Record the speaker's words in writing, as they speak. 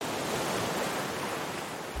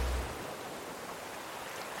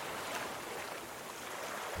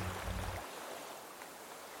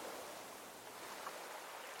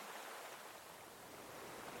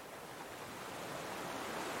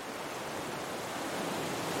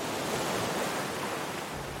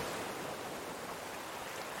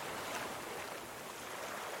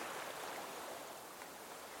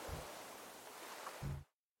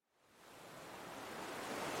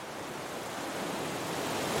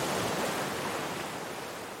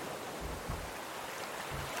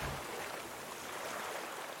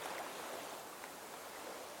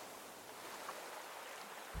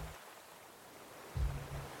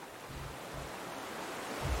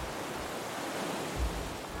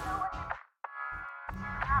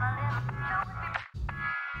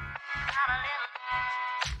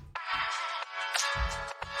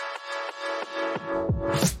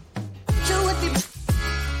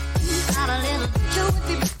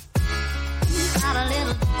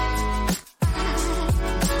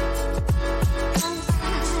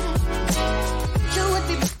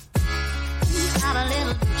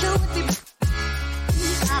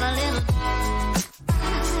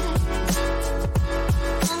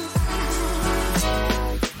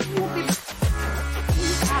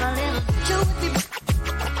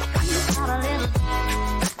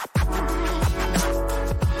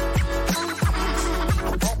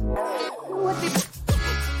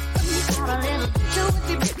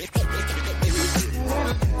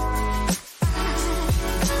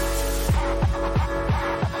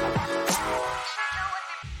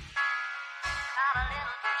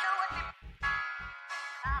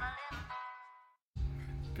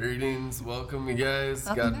Greetings, welcome you guys.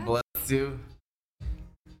 Welcome God back. bless you.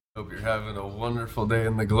 Hope you're having a wonderful day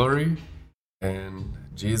in the glory. And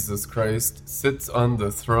Jesus Christ sits on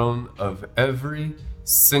the throne of every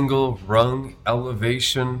single rung,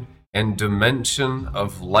 elevation, and dimension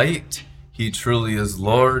of light. He truly is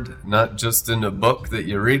Lord, not just in a book that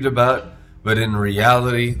you read about, but in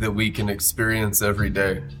reality that we can experience every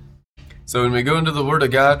day. So when we go into the Word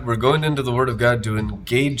of God, we're going into the Word of God to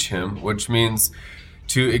engage Him, which means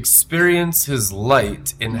to experience His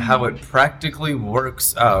light in how it practically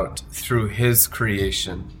works out through His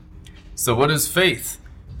creation. So what is faith?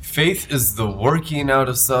 Faith is the working out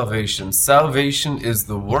of salvation. Salvation is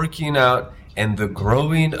the working out and the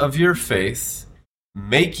growing of your faith,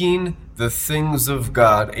 making the things of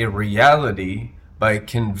God a reality by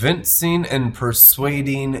convincing and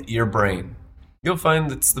persuading your brain. You'll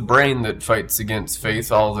find it's the brain that fights against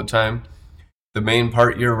faith all the time. The main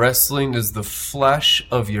part you're wrestling is the flesh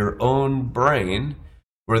of your own brain,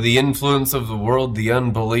 where the influence of the world, the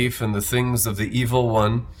unbelief, and the things of the evil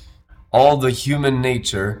one, all the human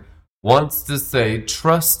nature, wants to say,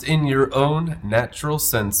 trust in your own natural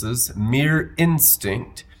senses, mere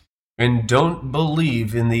instinct, and don't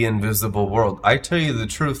believe in the invisible world. I tell you the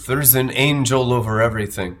truth, there's an angel over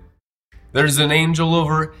everything. There's an angel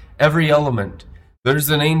over every element. There's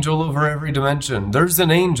an angel over every dimension. There's an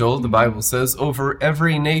angel, the Bible says, over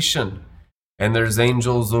every nation. And there's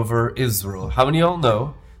angels over Israel. How many of y'all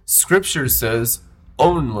know? Scripture says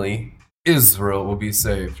only Israel will be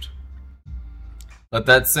saved. Let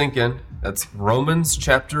that sink in. That's Romans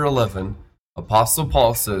chapter 11. Apostle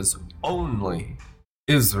Paul says only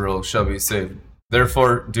Israel shall be saved.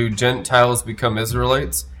 Therefore, do Gentiles become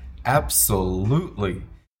Israelites? Absolutely.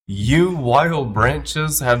 You wild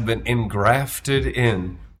branches have been engrafted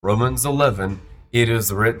in. Romans 11, it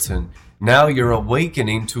is written. Now you're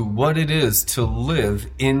awakening to what it is to live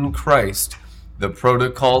in Christ. The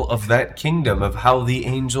protocol of that kingdom, of how the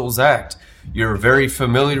angels act. You're very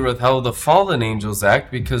familiar with how the fallen angels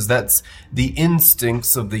act because that's the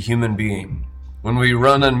instincts of the human being. When we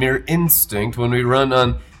run on mere instinct, when we run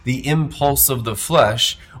on the impulse of the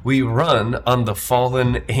flesh, we run on the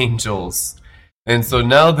fallen angels. And so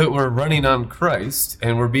now that we're running on Christ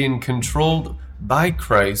and we're being controlled by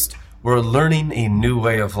Christ, we're learning a new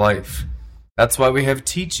way of life. That's why we have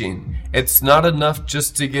teaching. It's not enough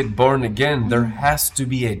just to get born again. There has to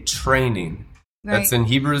be a training. Right. That's in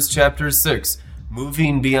Hebrews chapter 6.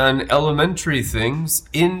 Moving beyond elementary things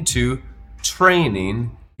into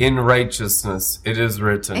training in righteousness. It is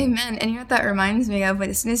written. Amen. And you know what that reminds me of?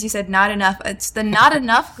 As soon as you said not enough, it's the not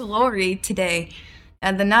enough glory today.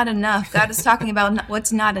 And the not enough, God is talking about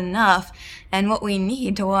what's not enough and what we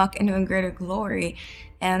need to walk into a greater glory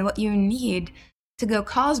and what you need to go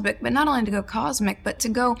cosmic, but not only to go cosmic, but to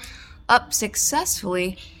go up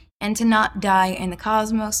successfully and to not die in the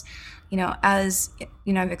cosmos. You know, as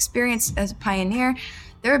you know, I've experienced as a pioneer,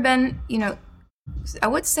 there have been, you know, I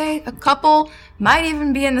would say a couple, might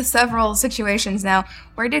even be in the several situations now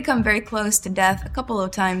where I did come very close to death a couple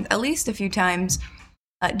of times, at least a few times.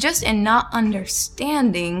 Just in not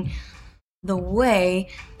understanding the way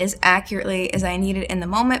as accurately as I needed in the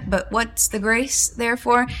moment. But what's the grace,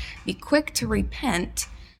 therefore? Be quick to repent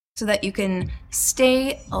so that you can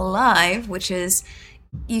stay alive, which is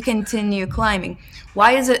you continue climbing.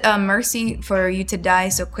 Why is it a mercy for you to die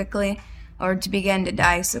so quickly or to begin to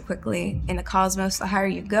die so quickly in the cosmos the higher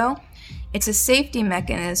you go? It's a safety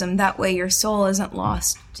mechanism. That way your soul isn't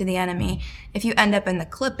lost to the enemy. If you end up in the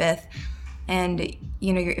clippeth, and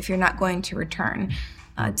you know, if you're not going to return,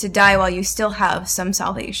 to die while you still have some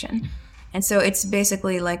salvation. And so it's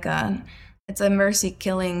basically like it's a mercy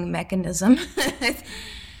killing mechanism.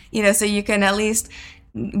 You know, so you can at least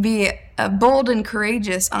be bold and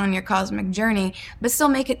courageous on your cosmic journey, but still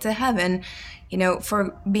make it to heaven, you know,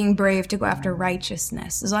 for being brave to go after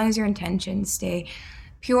righteousness, as long as your intentions stay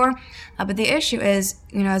pure. But the issue is,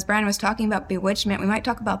 you know, as Brian was talking about bewitchment, we might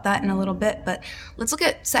talk about that in a little bit, but let's look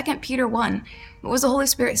at 2 Peter 1. What was the Holy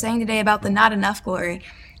Spirit saying today about the not enough glory?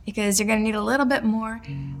 Because you're going to need a little bit more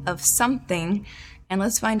of something, and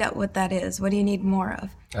let's find out what that is. What do you need more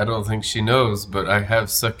of? I don't think she knows, but I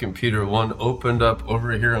have 2 Peter 1 opened up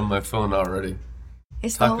over here on my phone already.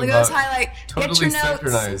 It's the Holy Ghost highlight. Totally Get your notes.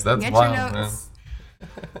 Synchronized. That's Get wild, your notes.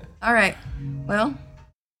 man. All right. Well.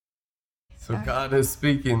 So God is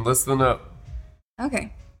speaking. Listen up.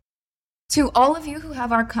 Okay. To all of you who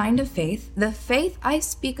have our kind of faith, the faith I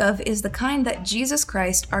speak of is the kind that Jesus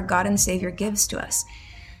Christ, our God and Savior, gives to us.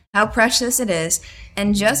 How precious it is,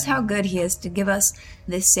 and just how good he is to give us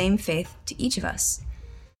this same faith to each of us.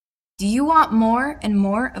 Do you want more and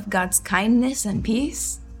more of God's kindness and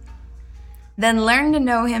peace? Then learn to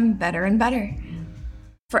know him better and better.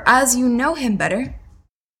 For as you know him better,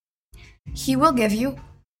 he will give you,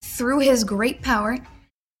 through his great power,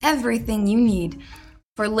 everything you need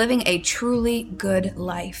for living a truly good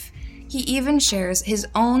life. He even shares his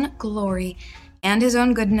own glory and his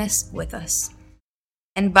own goodness with us.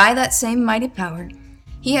 And by that same mighty power,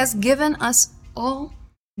 he has given us all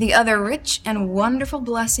the other rich and wonderful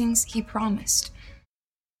blessings he promised.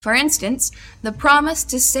 For instance, the promise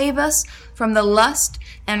to save us from the lust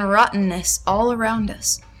and rottenness all around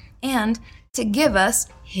us, and to give us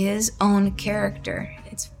his own character.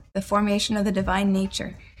 It's the formation of the divine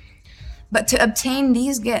nature. But to obtain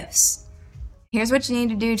these gifts, here's what you need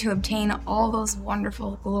to do to obtain all those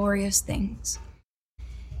wonderful, glorious things.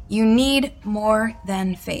 You need more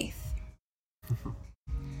than faith.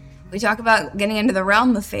 We talk about getting into the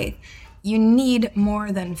realm of faith. You need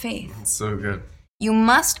more than faith. That's so good. You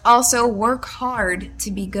must also work hard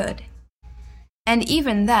to be good. And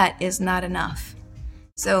even that is not enough.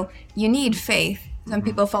 So you need faith. Some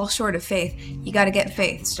people fall short of faith. You got to get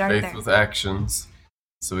faith. Start faith there. With actions,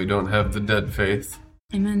 so we don't have the dead faith.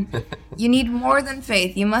 Amen. You need more than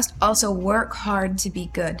faith. You must also work hard to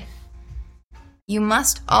be good. You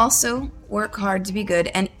must also work hard to be good,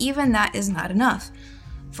 and even that is not enough.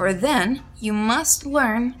 For then you must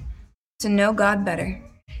learn to know God better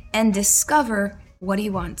and discover what he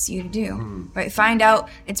wants you to do. Right? Find out,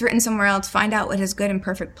 it's written somewhere else, find out what his good and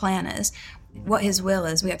perfect plan is, what his will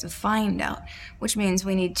is. We have to find out, which means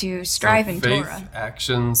we need to strive in faith, Torah.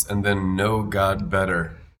 Actions, and then know God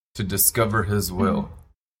better to discover his will.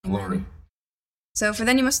 Glory. Amen. So for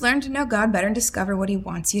then you must learn to know God better and discover what he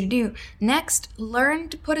wants you to do. Next, learn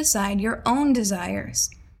to put aside your own desires.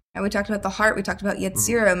 Right, we talked about the heart, we talked about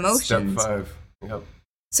Yetzirah, emotions. Step 5. Yep.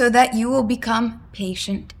 So that you will become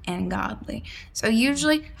patient and godly. So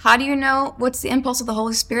usually, how do you know what's the impulse of the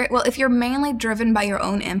Holy Spirit? Well, if you're mainly driven by your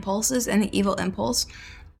own impulses and the evil impulse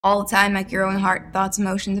all the time, like your own heart, thoughts,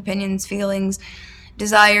 emotions, opinions, feelings,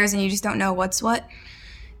 desires, and you just don't know what's what,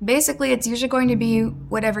 basically it's usually going to be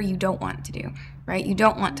whatever you don't want to do, right? You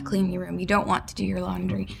don't want to clean your room. You don't want to do your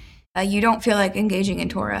laundry. You don't feel like engaging in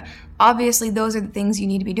Torah. Obviously, those are the things you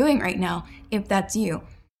need to be doing right now, if that's you.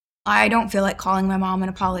 I don't feel like calling my mom and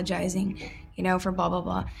apologizing, for blah, blah,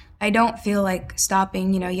 blah. I don't feel like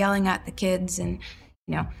stopping, yelling at the kids and,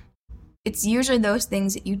 it's usually those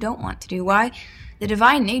things that you don't want to do. Why? The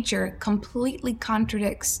divine nature completely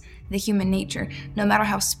contradicts the human nature, no matter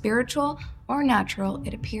how spiritual or natural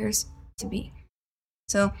it appears to be.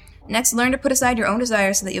 So, next, learn to put aside your own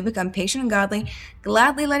desires so that you'll become patient and godly,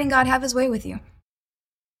 gladly letting God have his way with you.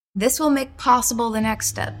 This will make possible the next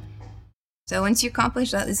step. So once you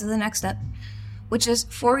accomplish that, this is the next step, which is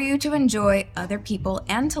for you to enjoy other people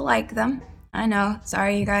and to like them. I know,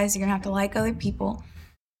 sorry you guys, you're going to have to like other people.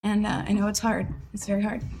 And I know it's hard. It's very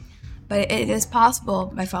hard. But it is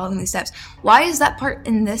possible by following these steps. Why is that part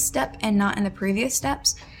in this step and not in the previous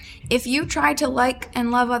steps? If you try to like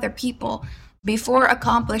and love other people before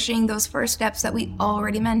accomplishing those first steps that we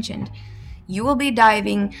already mentioned, you will be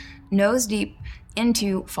diving nose deep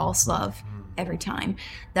into false love every time.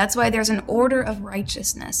 That's why there's an order of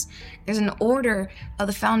righteousness. There's an order of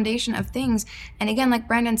the foundation of things. And again, like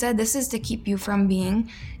Brandon said, this is to keep you from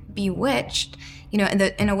being bewitched.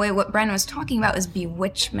 In a way, what Brandon was talking about is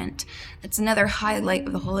bewitchment. That's another highlight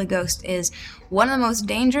of the Holy Ghost, is one of the most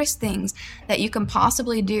dangerous things that you can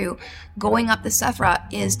possibly do going up the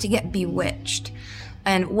Sephiroth is to get bewitched.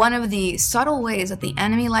 And one of the subtle ways that the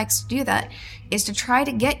enemy likes to do that is to try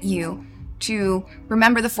to get you to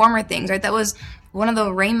remember the former things, right? That was one of the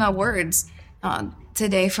Rhema words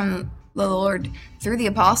today from the Lord through the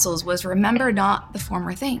apostles, was remember not the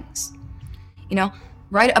former things.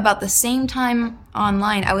 Right about the same time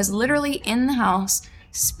online, I was literally in the house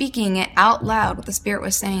speaking it out loud, what the Spirit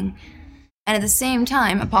was saying. And at the same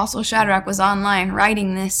time, Apostle Shadrach was online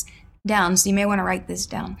writing this down, so you may want to write this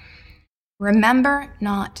down. Remember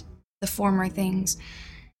not the former things.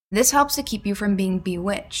 This helps to keep you from being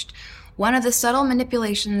bewitched. One of the subtle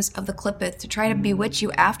manipulations of the Clippeth to try to bewitch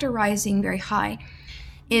you after rising very high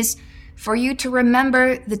is for you to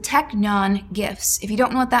remember the teknon gifts. If you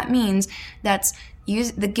don't know what that means, that's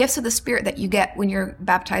the gifts of the Spirit that you get when you're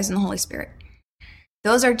baptized in the Holy Spirit.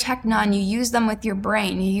 Those are teknon. You use them with your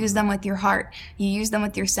brain. You use them with your heart. You use them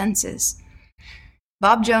with your senses.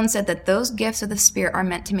 Bob Jones said that those gifts of the Spirit are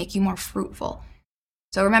meant to make you more fruitful.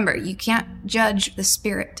 So remember, you can't judge the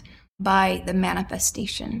spirit by the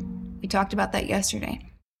manifestation. We talked about that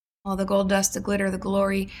yesterday. All the gold dust, the glitter, the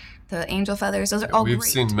glory, the angel feathers, those are all We've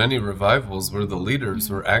great. seen many revivals where the leaders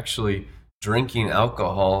were actually drinking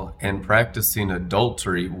alcohol and practicing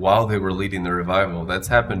adultery while they were leading the revival. That's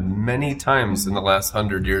happened many times in the last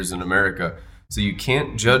 100 years in America. So you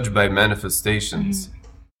can't judge by manifestations.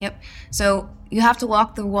 Yep. So you have to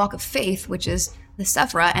walk the walk of faith, which is the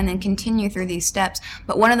Sephirah, and then continue through these steps.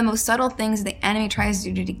 But one of the most subtle things the enemy tries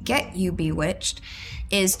to do to get you bewitched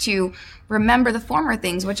is to remember the former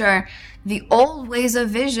things, which are the old ways of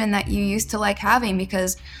vision that you used to like having,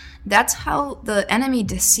 because that's how the enemy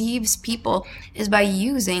deceives people, is by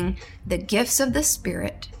using the gifts of the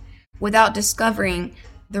Spirit without discovering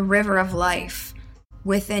the river of life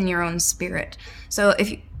within your own spirit. So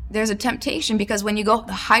there's a temptation, because when you go,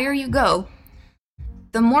 the higher you go,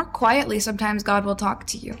 the more quietly sometimes God will talk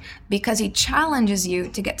to you, because he challenges you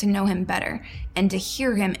to get to know him better and to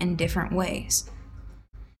hear him in different ways.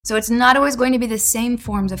 So it's not always going to be the same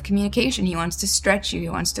forms of communication. He wants to stretch you. He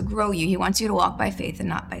wants to grow you. He wants you to walk by faith and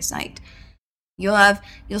not by sight. You'll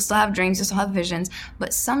still have dreams, you'll still have visions,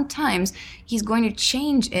 but sometimes he's going to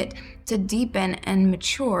change it to deepen and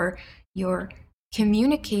mature your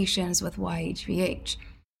communications with YHVH.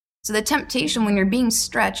 So the temptation when you're being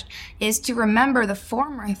stretched is to remember the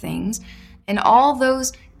former things and all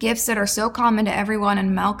those gifts that are so common to everyone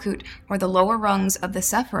in Malkut, or the lower rungs of the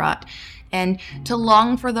Sephiroth, and to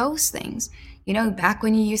long for those things. You know, back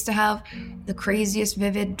when you used to have the craziest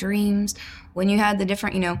vivid dreams, when you had the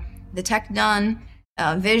different, the Teknon,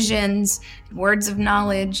 visions, words of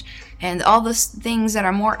knowledge, and all those things that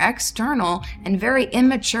are more external and very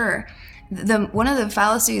immature. One of the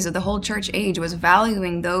fallacies of the whole church age was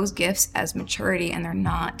valuing those gifts as maturity, and they're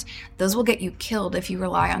not. Those will get you killed if you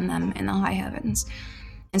rely on them in the high heavens.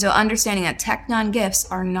 And so understanding that Teknon gifts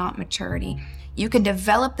are not maturity. You can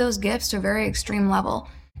develop those gifts to a very extreme level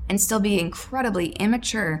and still be incredibly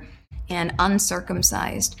immature and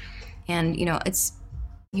uncircumcised. And,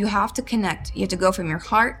 you have to connect. You have to go from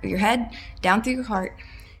your head, down through your heart,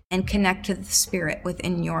 and connect to the spirit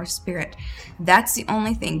within your spirit. That's the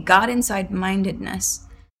only thing. God inside mindedness.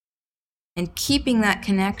 And keeping that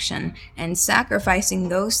connection and sacrificing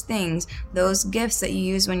those things, those gifts that you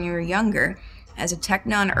used when you were younger as a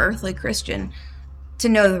Teknon earthly Christian, to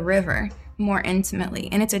know the river more intimately.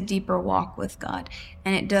 And it's a deeper walk with God.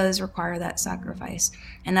 And it does require that sacrifice.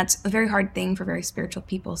 And that's a very hard thing for very spiritual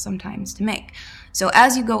people sometimes to make. So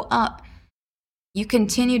as you go up, you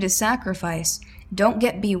continue to sacrifice. Don't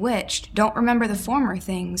get bewitched. Don't remember the former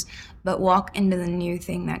things, but walk into the new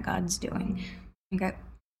thing that God's doing. Okay?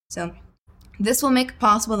 So this will make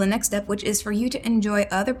possible the next step, which is for you to enjoy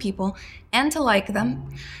other people and to like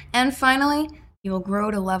them. And finally, you will grow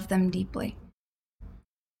to love them deeply.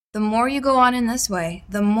 The more you go on in this way,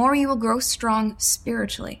 the more you will grow strong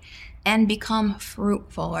spiritually and become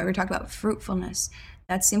fruitful. We talked about fruitfulness.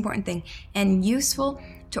 That's the important thing. And useful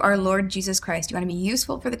to our Lord Jesus Christ. You want to be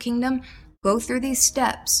useful for the kingdom? Go through these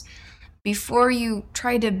steps before you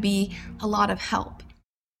try to be a lot of help,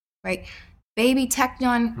 right? Baby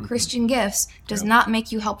Teknon Christian gifts does not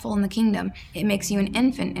make you helpful in the kingdom. It makes you an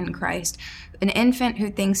infant in Christ, an infant who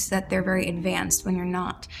thinks that they're very advanced when you're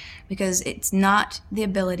not, because it's not the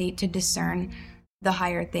ability to discern the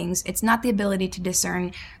higher things. It's not the ability to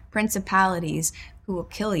discern principalities who will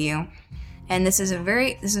kill you. And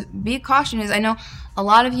be cautious. I know a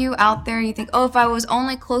lot of you out there, you think, if I was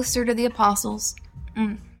only closer to the apostles,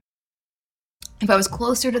 if I was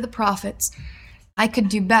closer to the prophets, I could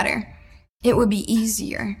do better. It would be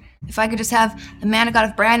easier. If I could just have the man of God,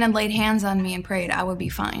 if Brandon laid hands on me and prayed, I would be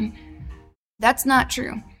fine. That's not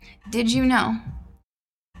true. Did you know?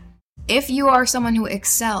 If you are someone who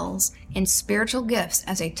excels in spiritual gifts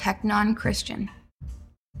as a Teknon Christian,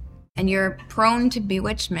 and you're prone to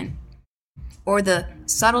bewitchment, or the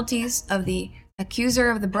subtleties of the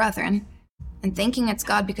accuser of the brethren, and thinking it's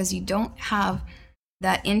God because you don't have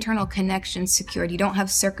that internal connection secured, you don't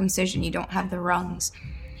have circumcision, you don't have the rungs.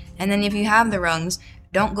 And then if you have the rungs,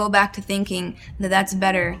 don't go back to thinking that that's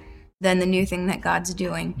better than the new thing that God's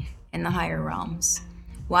doing in the higher realms.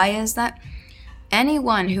 Why is that?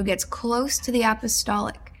 Anyone who gets close to the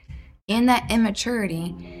apostolic in that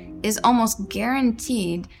immaturity is almost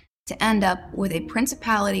guaranteed to end up with a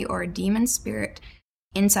principality or a demon spirit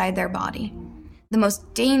inside their body. The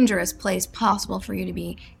most dangerous place possible for you to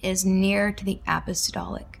be is near to the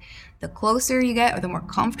apostolic. The closer you get, or the more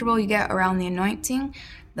comfortable you get around the anointing,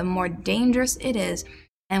 the more dangerous it is.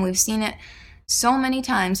 And we've seen it so many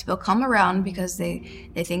times. People come around because they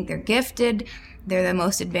think they're gifted, they're the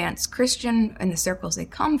most advanced Christian in the circles they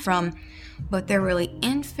come from, but they're really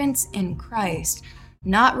infants in Christ,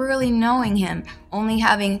 not really knowing him, only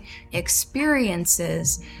having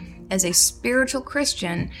experiences as a spiritual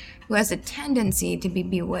Christian who has a tendency to be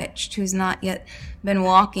bewitched, who's not yet been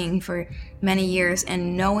walking for many years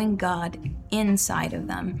and knowing God inside of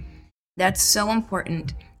them. That's so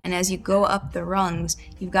important. And as you go up the rungs,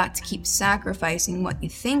 you've got to keep sacrificing what you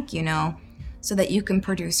think you know so that you can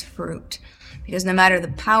produce fruit. Because no matter the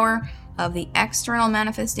power of the external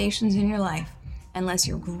manifestations in your life, unless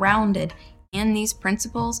you're grounded in these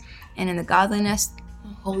principles and in the godliness,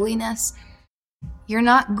 holiness, you're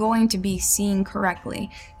not going to be seeing correctly.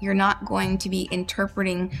 You're not going to be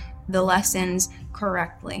interpreting the lessons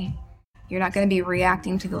correctly. You're not going to be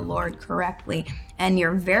reacting to the Lord correctly. And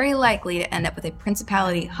you're very likely to end up with a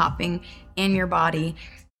principality hopping in your body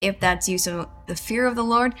if that's you. So the fear of the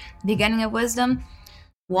Lord, the beginning of wisdom,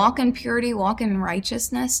 walk in purity, walk in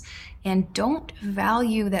righteousness, and don't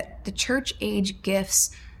value that the church age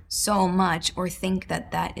gifts so much or think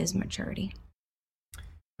that that is maturity.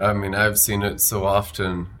 I mean, I've seen it so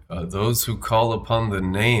often. Those who call upon the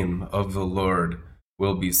name of the Lord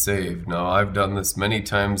will be saved. Now, I've done this many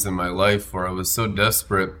times in my life where I was so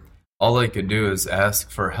desperate, all I could do is ask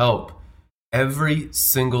for help. Every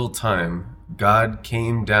single time, God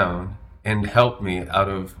came down and helped me out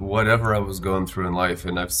of whatever I was going through in life.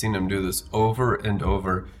 And I've seen him do this over and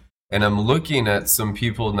over. And I'm looking at some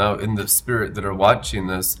people now in the spirit that are watching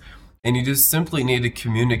this, and you just simply need to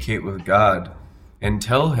communicate with God and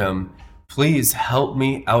tell him, please help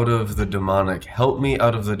me out of the demonic, help me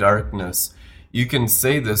out of the darkness. You can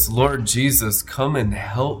say this, Lord Jesus, come and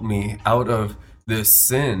help me out of this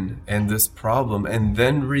sin and this problem, and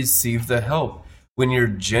then receive the help. When you're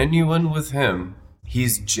genuine with him,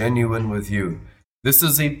 he's genuine with you. This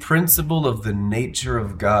is a principle of the nature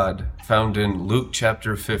of God found in Luke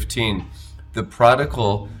chapter 15. The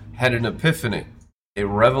prodigal had an epiphany, a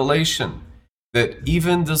revelation, that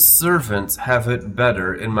even the servants have it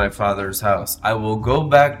better in my Father's house. I will go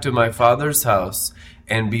back to my Father's house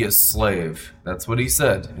and be a slave. That's what he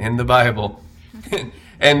said in the Bible.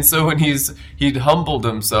 And so when he'd humbled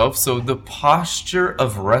himself, so the posture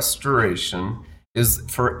of restoration is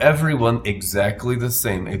for everyone exactly the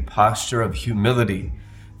same, a posture of humility,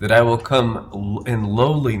 that I will come in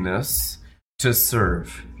lowliness to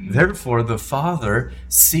serve. Therefore, the Father,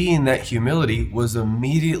 seeing that humility, was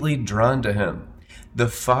immediately drawn to him. The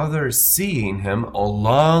Father, seeing him a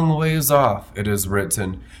long ways off, it is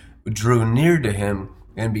written, drew near to him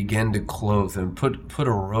and began to clothe him, put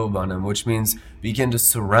a robe on him, which means began to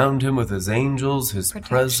surround him with his angels, his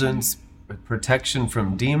presence, protection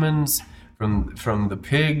from demons, from the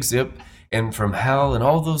pigs, and from hell, and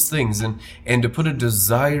all those things, and to put a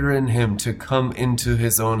desire in him to come into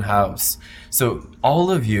his own house. So all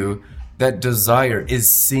of you, that desire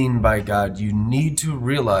is seen by God. You need to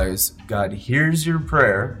realize God hears your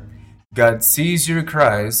prayer, God sees your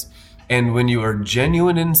cries, and when you are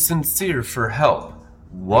genuine and sincere for help,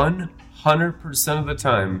 100% of the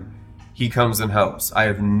time, he comes and helps. I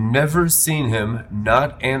have never seen him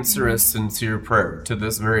not answer a sincere prayer to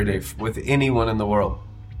this very day with anyone in the world.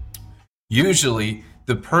 Usually,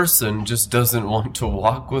 the person just doesn't want to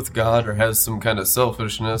walk with God or has some kind of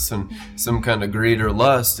selfishness and some kind of greed or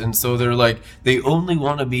lust. And so they only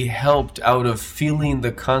want to be helped out of feeling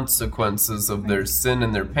the consequences of their sin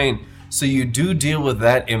and their pain. So you do deal with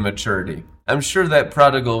that immaturity. I'm sure that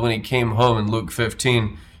prodigal, when he came home in Luke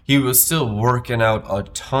 15, he was still working out a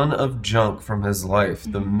ton of junk from his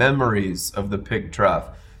life. The memories of the pig trough,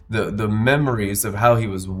 the memories of how he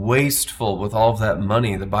was wasteful with all of that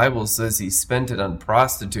money. The Bible says he spent it on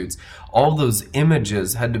prostitutes. All those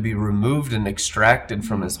images had to be removed and extracted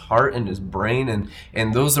from his heart and his brain.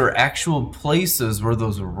 And those are actual places where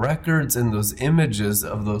those records and those images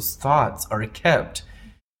of those thoughts are kept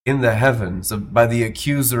in the heavens by the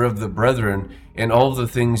accuser of the brethren and all the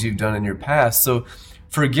things you've done in your past. So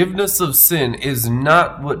forgiveness of sin is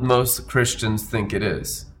not what most Christians think it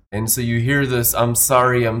is. And so you hear this, I'm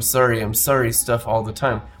sorry stuff all the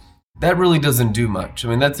time. That really doesn't do much. I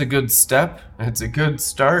mean, that's a good step. It's a good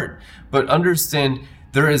start. But understand,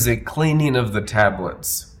 there is a cleaning of the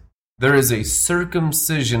tablets. There is a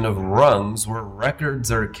circumcision of rungs where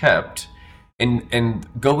records are kept. And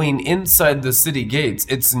going inside the city gates,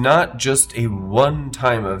 it's not just a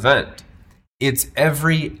one-time event. It's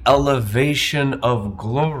every elevation of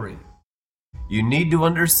glory. You need to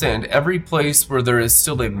understand every place where there is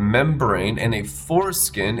still a membrane and a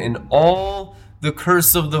foreskin in all the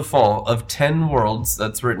curse of the fall of 10 worlds,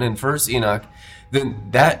 that's written in 1 Enoch, then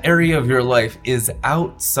that area of your life is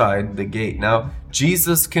outside the gate. Now,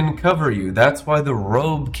 Jesus can cover you. That's why the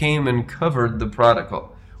robe came and covered the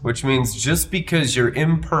prodigal. which means just because you're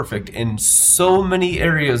imperfect in so many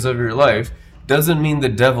areas of your life doesn't mean the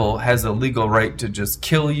devil has a legal right to just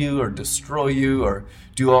kill you or destroy you or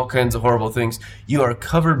do all kinds of horrible things. You are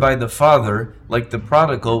covered by the Father, like the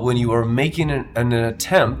prodigal, when you are making an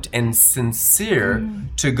attempt and sincere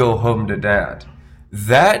to go home to Dad.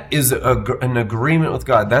 That is an agreement with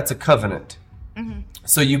God. That's a covenant.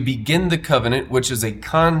 So you begin the covenant, which is a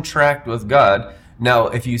contract with God. Now,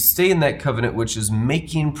 if you stay in that covenant, which is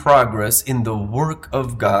making progress in the work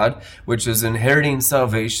of God, which is inheriting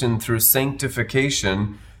salvation through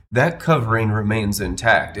sanctification, that covering remains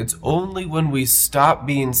intact. It's only when we stop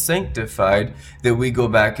being sanctified that we go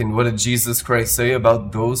back. And what did Jesus Christ say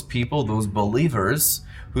about those people, those believers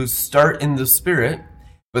who start in the Spirit,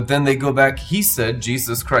 but then they go back? He said,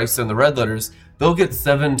 Jesus Christ in the red letters, they'll get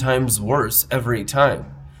 7 times worse every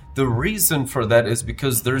time. The reason for that is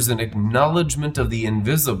because there's an acknowledgement of the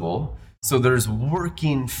invisible. So there's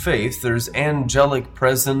working faith, there's angelic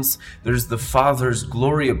presence, there's the Father's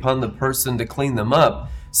glory upon the person to clean them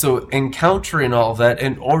up. So encountering all that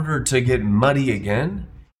in order to get muddy again,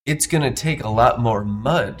 it's going to take a lot more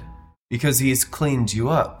mud because He's cleaned you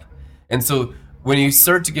up. And so when you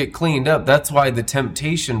start to get cleaned up, that's why the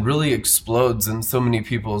temptation really explodes in so many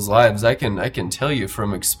people's lives. I can tell you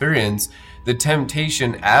from experience, the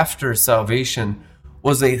temptation after salvation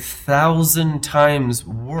was 1,000 times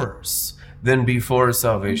worse than before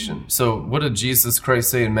salvation. So what did Jesus Christ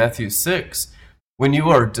say in Matthew 6? When you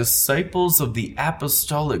are disciples of the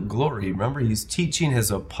apostolic glory, remember He's teaching His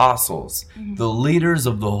apostles, the leaders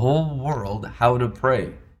of the whole world, how to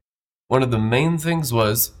pray. One of the main things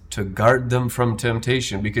was to guard them from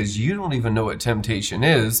temptation, because you don't even know what temptation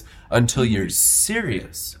is until you're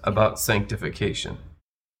serious about sanctification.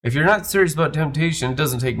 If you're not serious about temptation, it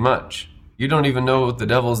doesn't take much. You don't even know what the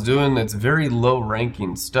devil's doing. It's very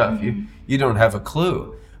low-ranking stuff. You don't have a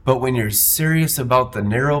clue. But when you're serious about the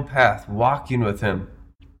narrow path, walking with Him,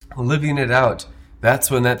 living it out, that's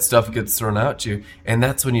when that stuff gets thrown at you, and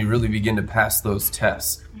that's when you really begin to pass those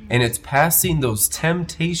tests. And it's passing those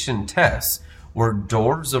temptation tests where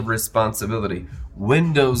doors of responsibility,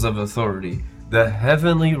 windows of authority, the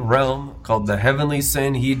heavenly realm called the heavenly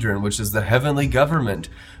Sanhedrin, which is the heavenly government,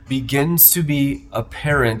 begins to be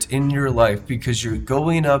apparent in your life because you're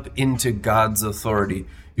going up into God's authority.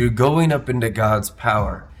 You're going up into God's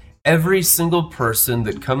power. Every single person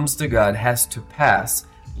that comes to God has to pass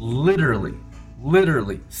literally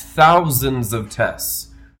thousands of tests.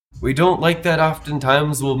 We don't like that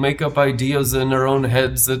oftentimes. We'll make up ideas in our own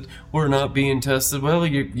heads that we're not being tested. Well,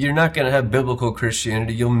 you're not going to have biblical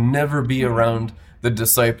Christianity. You'll never be around the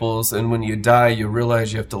disciples, and when you die, you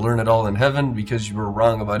realize you have to learn it all in heaven because you were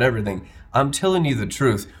wrong about everything. I'm telling you the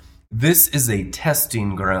truth. This is a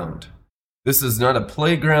testing ground. This is not a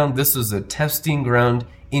playground. This is a testing ground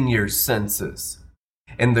in your senses.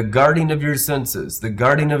 And the guarding of your senses, the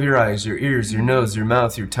guarding of your eyes, your ears, your nose, your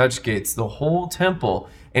mouth, your touch gates, the whole temple,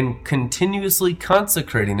 and continuously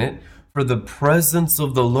consecrating it for the presence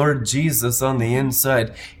of the Lord Jesus on the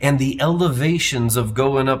inside and the elevations of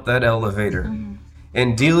going up that elevator.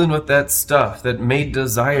 And dealing with that stuff that may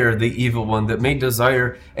desire the evil one, that may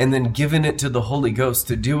desire, and then giving it to the Holy Ghost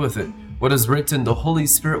to deal with it. What is written, the Holy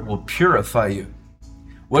Spirit will purify you.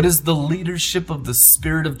 What is the leadership of the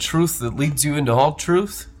Spirit of truth that leads you into all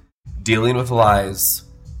truth? Dealing with lies.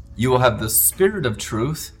 You will have the Spirit of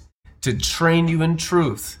truth to train you in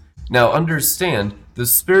truth. Now understand, the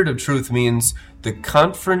Spirit of truth means the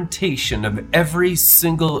confrontation of every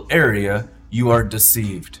single area you are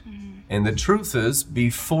deceived. And the truth is,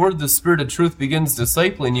 before the Spirit of truth begins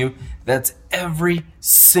discipling you, that's every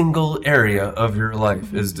single area of your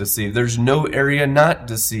life is deceived. There's no area not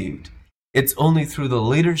deceived. It's only through the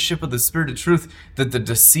leadership of the Spirit of truth that the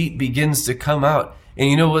deceit begins to come out. And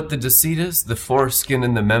you know what the deceit is? The foreskin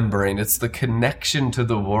and the membrane. It's the connection to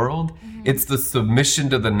the world. It's the submission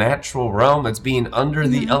to the natural realm. It's being under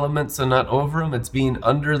the elements and not over them. It's being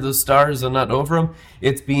under the stars and not over them.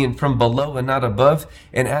 It's being from below and not above.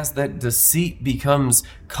 And as that deceit becomes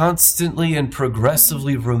constantly and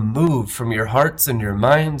progressively removed from your hearts and your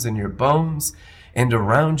minds and your bones and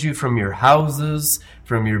around you, from your houses,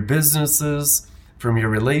 from your businesses, from your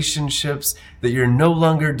relationships, that you're no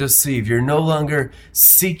longer deceived. You're no longer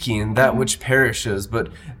seeking that which perishes, but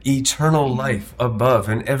eternal life above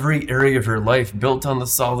in every area of your life built on the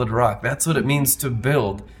solid rock. That's what it means to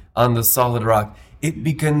build on the solid rock. It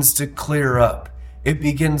begins to clear up. It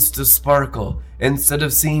begins to sparkle. Instead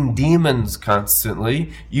of seeing demons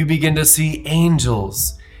constantly, you begin to see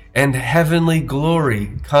angels and heavenly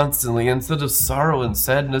glory constantly. Instead of sorrow and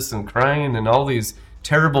sadness and crying and all these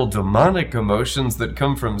terrible demonic emotions that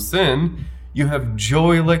come from sin, You have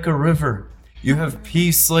joy like a river. You have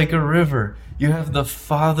peace like a river. You have the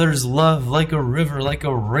Father's love like a river, like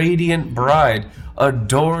a radiant bride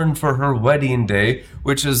adorned for her wedding day,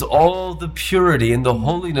 which is all the purity and the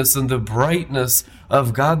holiness and the brightness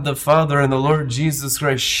of God the Father and the Lord Jesus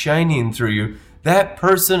Christ shining through you. That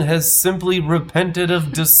person has simply repented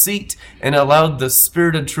of deceit and allowed the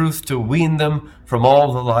Spirit of truth to wean them from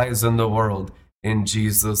all the lies in the world. In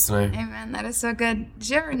Jesus' name. Amen. That is so good. Did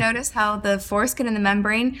you ever notice how the foreskin and the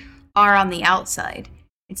membrane are on the outside?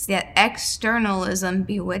 It's that externalism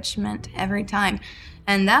bewitchment every time.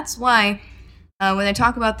 And that's why when they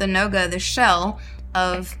talk about the Noga, the shell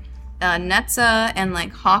of Netza and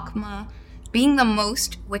like Hakma being the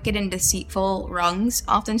most wicked and deceitful rungs,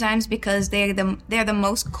 oftentimes because they're the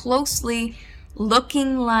most closely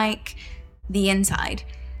looking like the inside,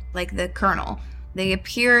 like the kernel. They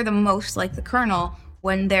appear the most like the kernel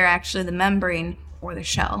when they're actually the membrane or the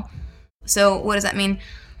shell. So what does that mean?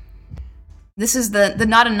 This is the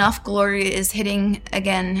not enough glory is hitting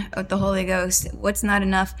again with the Holy Ghost. What's not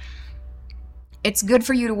enough? It's good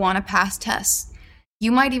for you to want to pass tests.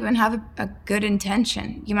 You might even have a good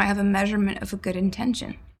intention. You might have a measurement of a good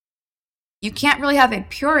intention. You can't really have a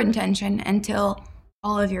pure intention until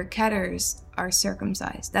all of your ketters are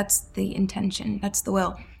circumcised. That's the intention. That's the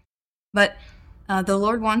will. But the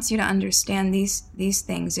Lord wants you to understand these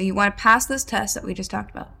things. So you want to pass this test that we just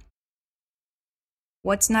talked about.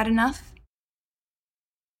 What's not enough?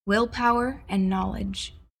 Willpower and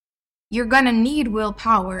knowledge. You're going to need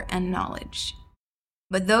willpower and knowledge.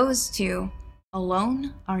 But those two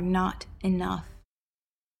alone are not enough.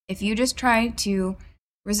 If you just try to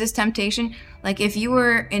resist temptation, like if you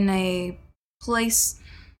were in a place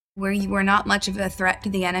where you were not much of a threat to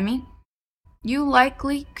the enemy, you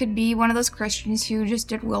likely could be one of those Christians who just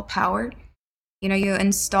did willpower. You know, you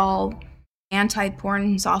install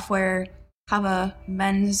anti-porn software, have a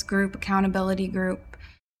men's group accountability group,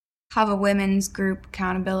 have a women's group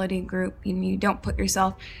accountability group. You don't put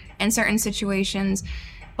yourself in certain situations,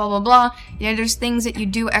 blah, blah, blah. You know, there's things that you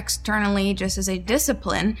do externally just as a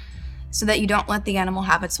discipline so that you don't let the animal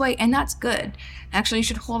have its way, and that's good. Actually, you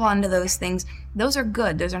should hold on to those things. Those are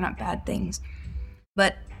good. Those are not bad things.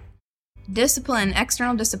 But discipline,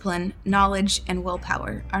 external discipline, knowledge, and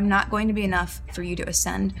willpower are not going to be enough for you to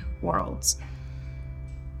ascend worlds.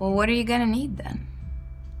 Well, what are you going to need then?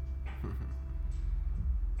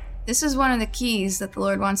 This is one of the keys that the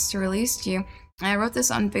Lord wants to release to you. I wrote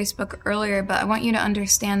this on Facebook earlier, but I want you to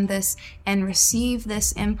understand this and receive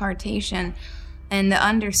this impartation and the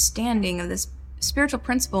understanding of this spiritual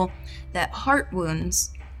principle that heart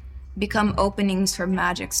wounds become openings for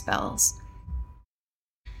magic spells.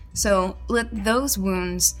 So let those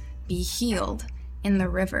wounds be healed in the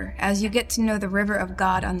river. As you get to know the river of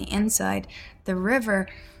God on the inside, the river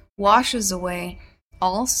washes away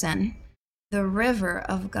all sin. The river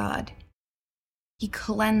of God, He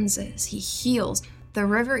cleanses, He heals. The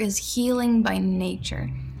river is healing by nature.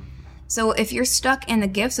 So if you're stuck in the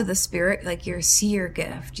gifts of the Spirit, like your seer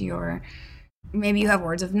gift, maybe you have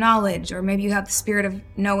words of knowledge, or maybe you have the spirit of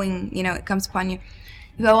knowing, it comes upon you.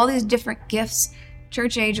 You have all these different gifts,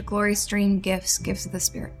 church age, glory stream gifts of the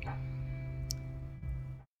Spirit.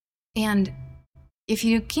 And if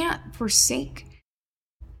you can't forsake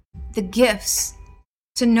the gifts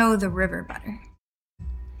to know the river better,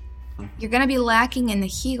 you're going to be lacking in the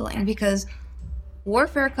healing, because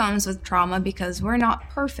warfare comes with trauma because we're not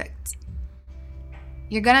perfect.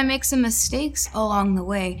 You're going to make some mistakes along the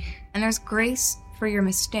way, and there's grace for your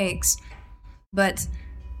mistakes. But,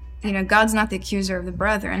 God's not the accuser of the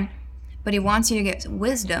brethren, but He wants you to get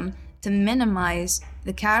wisdom to minimize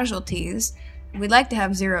the casualties. We'd like to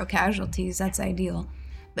have 0 casualties, that's ideal.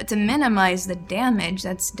 But to minimize the damage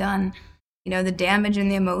that's done, the damage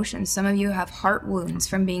and the emotions. Some of you have heart wounds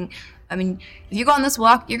from being, if you go on this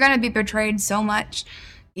walk, you're going to be betrayed so much.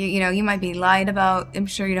 You might be lied about. I'm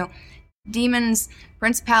sure, demons,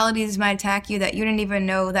 principalities might attack you that you didn't even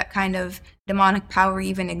know that kind of demonic power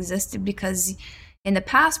even existed, because in the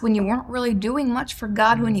past, when you weren't really doing much for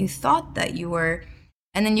God when you thought that you were,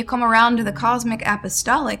 and then you come around to the cosmic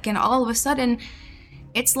apostolic, and all of a sudden,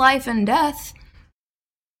 it's life and death.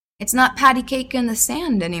 It's not patty cake in the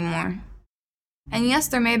sand anymore. And yes,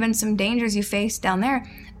 there may have been some dangers you faced down there,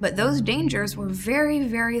 but those dangers were very,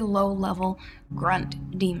 very low-level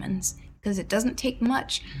grunt demons, because it doesn't take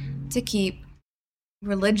much to keep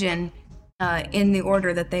religion in the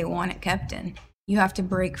order that they want it kept in. You have to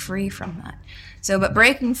break free from that. But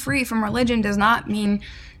breaking free from religion does not mean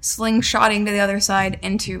slingshotting to the other side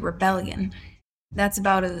into rebellion. That's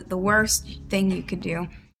about the worst thing you could do.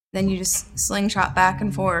 Then you just slingshot back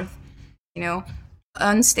and forth,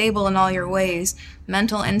 unstable in all your ways,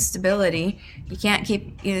 mental instability. You can't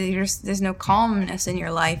keep, there's no calmness in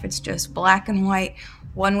your life. It's just black and white,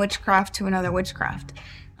 one witchcraft to another witchcraft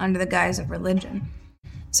under the guise of religion.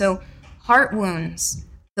 So heart wounds,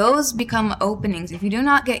 those become openings. If you do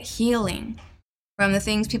not get healing from the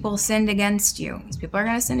things people sinned against you, because people are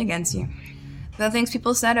going to sin against you, for the things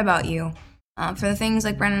people said about you, for the things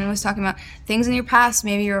like Brennan was talking about, things in your past,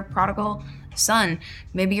 maybe you're a prodigal son,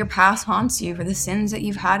 maybe your past haunts you for the sins that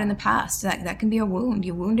you've had in the past. That can be a wound.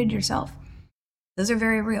 You wounded yourself. Those are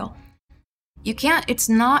very real. It's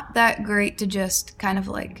not that great to just kind of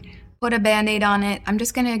like put a Band-Aid on it. I'm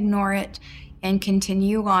just going to ignore it and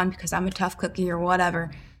continue on because I'm a tough cookie or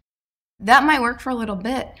whatever. That might work for a little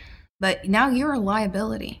bit, but now you're a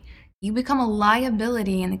liability. You become a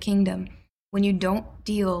liability in the kingdom when you don't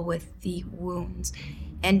deal with the wounds.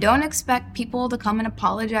 And don't expect people to come and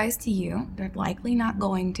apologize to you. They're likely not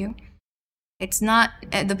going to. It's not,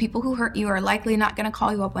 the people who hurt you are likely not going to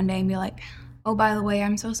call you up one day and be like, oh, by the way,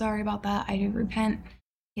 I'm so sorry about that. I do repent.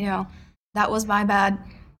 That was my bad.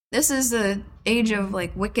 This is the age of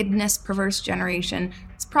like wickedness, perverse generation.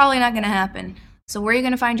 It's probably not going to happen. So where are you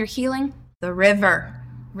going to find your healing? The river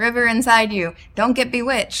inside you. Don't get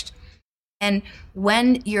bewitched. And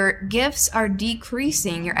when your gifts are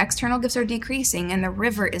decreasing, your external gifts are decreasing, and the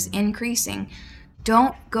river is increasing,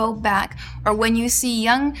 don't go back. Or when you see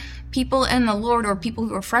young people in the Lord or people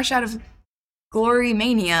who are fresh out of glory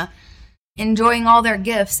mania enjoying all their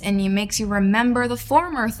gifts, and it makes you remember the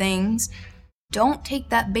former things, don't take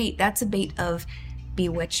that bait. That's a bait of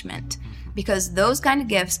bewitchment. Because those kind of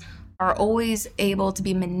gifts are always able to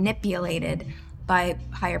be manipulated by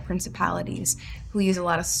higher principalities who use a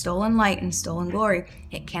lot of stolen light and stolen glory.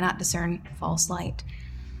 It cannot discern false light.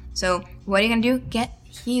 So what are you going to do? Get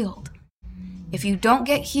healed. If you don't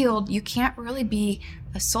get healed, you can't really be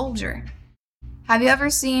a soldier. Have you ever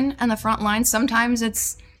seen on the front lines, sometimes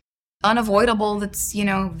it's unavoidable, that's,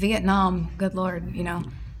 Vietnam, good Lord,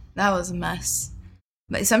 that was a mess.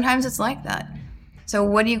 But sometimes it's like that. So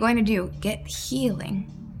what are you going to do? Get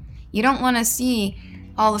healing. You don't want to see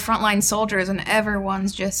all the frontline soldiers and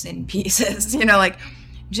everyone's just in pieces,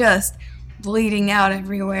 just bleeding out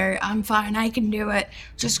everywhere. I'm fine, I can do it.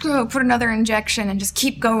 Just go put another injection and just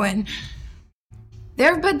keep going.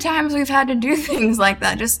 There have been times we've had to do things like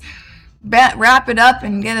that. Just wrap it up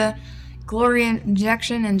and get a glory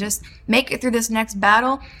injection and just make it through this next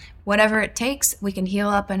battle. Whatever it takes, we can heal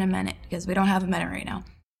up in a minute because we don't have a minute right now.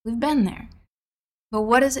 We've been there. But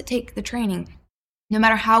what does it take? The training. No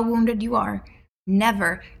matter how wounded you are,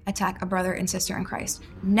 never attack a brother and sister in Christ.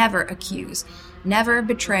 Never accuse. Never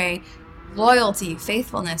betray. Loyalty,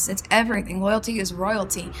 faithfulness, it's everything. Loyalty is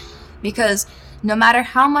royalty. Because no matter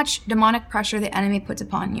how much demonic pressure the enemy puts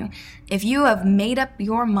upon you, if you have made up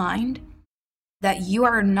your mind that you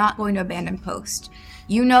are not going to abandon post,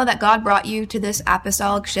 you know that God brought you to this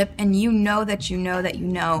apostolic ship, and you know that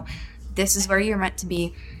this is where you're meant to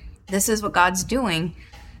be. This is what God's doing.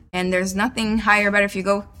 And there's nothing higher or better if you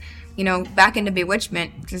go back into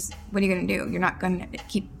bewitchment, because what are you going to do? You're not going to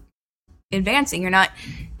keep advancing. You're not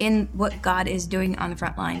in what God is doing on the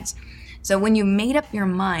front lines. So when you made up your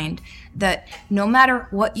mind that no matter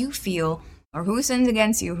what you feel, or who sins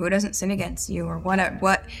against you, who doesn't sin against you, or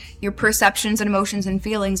what your perceptions and emotions and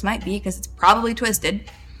feelings might be, because it's probably twisted,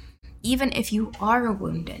 even if you are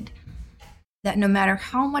wounded, that no matter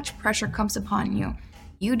how much pressure comes upon you,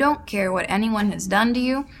 you don't care what anyone has done to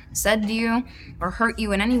you, said to you, or hurt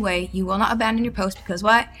you in any way, you will not abandon your post, because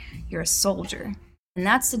what? You're a soldier. And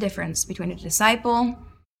that's the difference between a disciple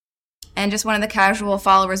and just one of the casual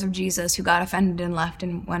followers of Jesus who got offended and left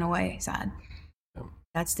and went away sad.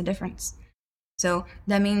 That's the difference. So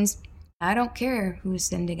that means I don't care who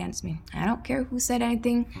sinned against me. I don't care who said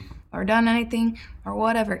anything or done anything or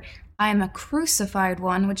whatever. I am a crucified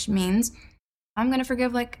one, which means I'm going to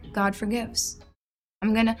forgive like God forgives.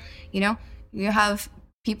 I'm going to, you have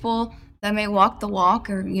people that may walk the walk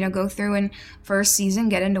or, go through and first season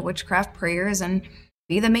get into witchcraft prayers and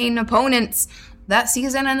be the main opponents that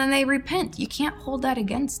season, and then they repent. You can't hold that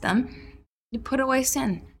against them. You put away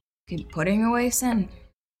sin. Keep putting away sin.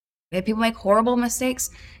 If people make horrible mistakes,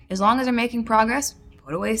 as long as they're making progress,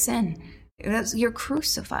 put away sin. You're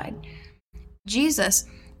crucified. Jesus,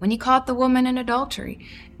 when he caught the woman in adultery.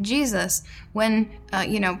 Jesus, when,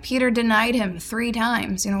 Peter denied him 3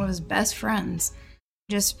 times, his best friends.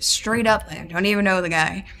 Just straight up, I don't even know the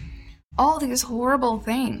guy. All these horrible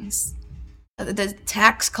things. The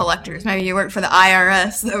tax collectors, maybe you work for the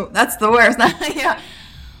IRS, so that's the worst. Yeah.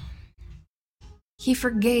 He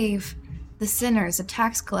forgave the sinners, the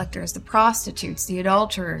tax collectors, the prostitutes, the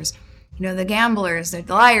adulterers, the gamblers, the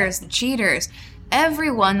liars, the cheaters.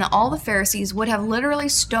 everyone, all the Pharisees, would have literally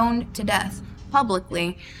stoned to death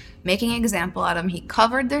publicly, making an example out of them. He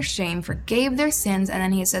covered their shame, forgave their sins, and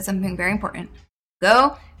then he said something very important.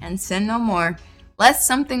 Go and sin no more, lest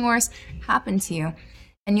something worse happen to you.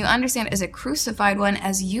 And you understand, as a crucified one,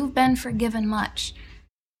 as you've been forgiven much,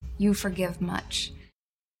 you forgive much.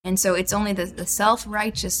 And so it's only the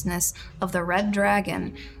self-righteousness of the red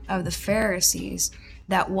dragon, of the Pharisees,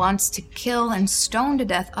 that wants to kill and stone to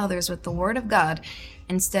death others with the word of God,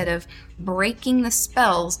 instead of breaking the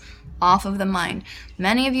spells off of the mind.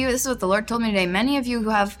 Many of you, this is what the Lord told me today, many of you who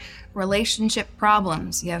have relationship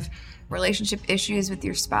problems, you have relationship issues with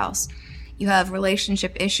your spouse, you have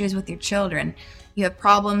relationship issues with your children, you have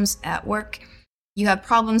problems at work, you have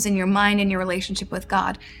problems in your mind and your relationship with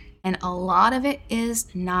God, and a lot of it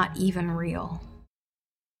is not even real.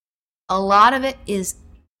 A lot of it is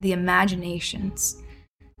the imaginations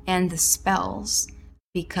and the spells,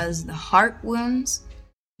 because the heart wounds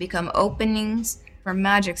become openings for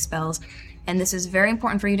magic spells. And this is very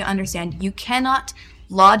important for you to understand. You cannot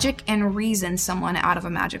logic and reason someone out of a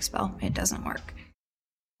magic spell. It doesn't work.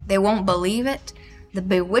 They won't believe it. The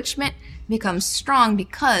bewitchment becomes strong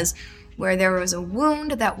because where there was a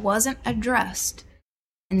wound that wasn't addressed,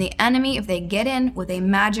 and the enemy, if they get in with a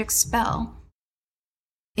magic spell,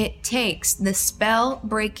 it takes the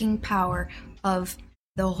spell-breaking power of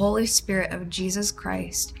the Holy Spirit of Jesus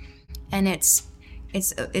Christ, and it's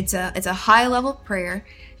a high-level prayer.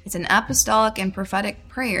 It's an apostolic and prophetic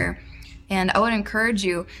prayer. And I would encourage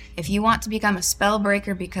you, if you want to become a spell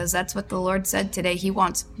breaker, because that's what the Lord said today, he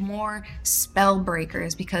wants more spell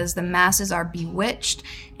breakers, because the masses are bewitched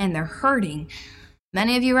and they're hurting.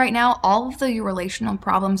 Many of you right now, all of the relational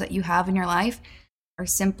problems that you have in your life are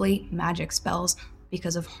simply magic spells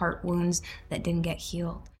because of heart wounds that didn't get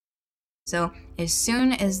healed. So as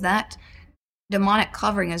soon as that demonic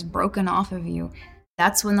covering is broken off of you,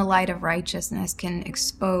 that's when the light of righteousness can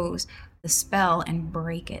expose the spell and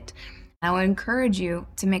break it. I would encourage you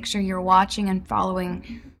to make sure you're watching and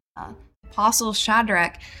following Apostle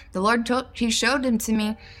Shadrach. The Lord he showed him to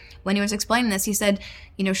me when he was explaining this. He said,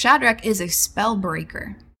 Shadrach is a spell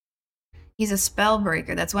breaker. He's a spell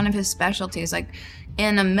breaker. That's one of his specialties. Like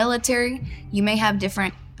in a military, you may have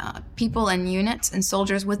different people and units and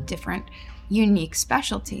soldiers with different unique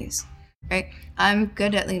specialties, right? I'm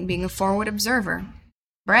good at being a forward observer.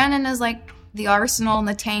 Brandon is like the arsenal and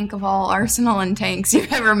the tank of all arsenal and tanks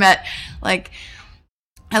you've ever met. Like,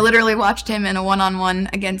 I literally watched him in a one-on-one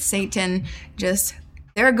against Satan.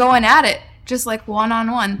 They're going at it, just like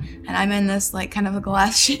one-on-one. And I'm in this like kind of a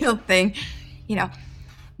glass shield thing,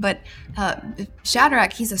 But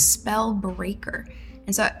Shadrach, he's a spell breaker.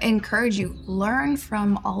 And so I encourage you, learn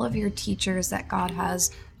from all of your teachers that God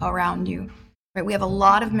has around you. Right? We have a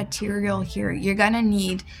lot of material here. You're going to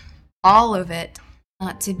need all of it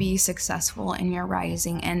to be successful in your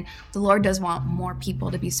rising. And the Lord does want more people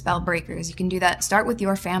to be spell breakers. You can do that. Start with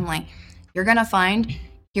your family. You're going to find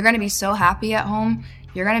you're going to be so happy at home.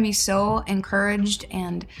 You're going to be so encouraged.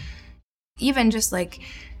 And even just like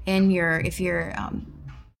in if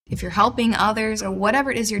you're helping others or whatever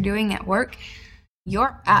it is you're doing at work,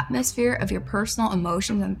 your atmosphere of your personal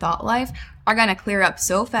emotions and thought life are going to clear up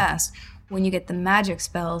so fast when you get the magic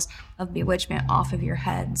spells of bewitchment off of your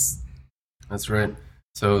heads. That's right.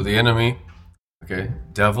 So the enemy,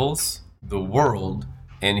 devils, the world,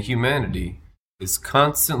 and humanity is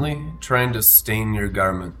constantly trying to stain your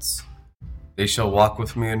garments. They shall walk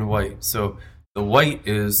with me in white. So the white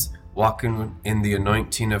is walking in the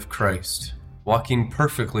anointing of Christ, walking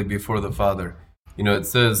perfectly before the Father. It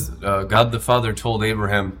says, God the Father told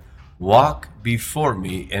Abraham, walk before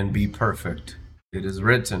me and be perfect. It is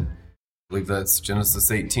written. I believe that's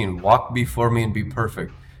Genesis 18. Walk before me and be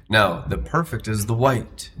perfect. Now, the perfect is the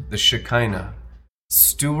white, the Shekinah.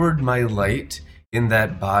 Steward my light in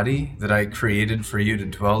that body that I created for you to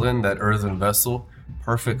dwell in, that earthen vessel,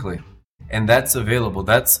 perfectly. And that's available.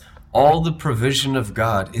 That's all the provision of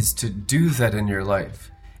God, is to do that in your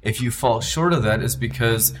life. If you fall short of that, it's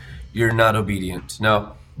because you're not obedient.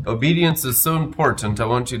 Now, obedience is so important. I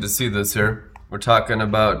want you to see this here. We're talking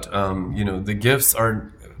about, the gifts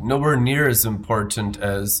are nowhere near as important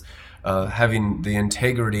as having the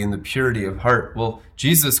integrity and the purity of heart. Well,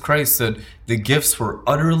 Jesus Christ said the gifts were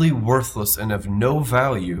utterly worthless and of no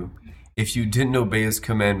value if you didn't obey his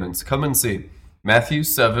commandments. Come and see. Matthew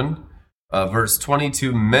 7, verse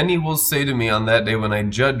 22, many will say to me on that day when I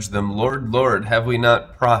judge them, Lord, Lord, have we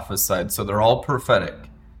not prophesied? So they're all prophetic.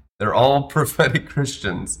 They're all prophetic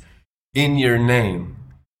Christians in your name,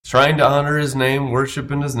 trying to honor his name,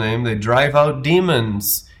 worship in his name. They drive out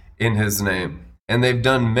demons in his name. And they've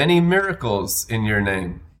done many miracles in your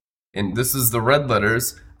name. And this is the red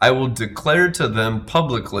letters. I will declare to them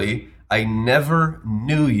publicly, I never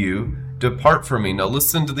knew you. Depart from me. Now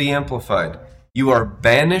listen to the Amplified. You are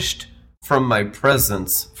banished from my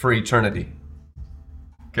presence for eternity.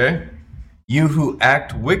 Okay? You who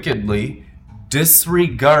act wickedly,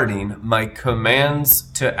 disregarding my commands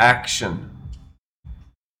to action.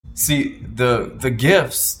 See, the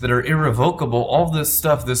gifts that are irrevocable, all this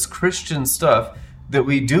stuff, this Christian stuff that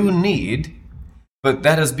we do need, but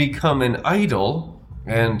that has become an idol.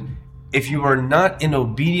 And if you are not in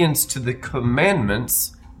obedience to the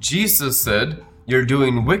commandments, Jesus said, you're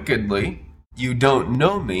doing wickedly, you don't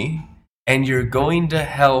know me, and you're going to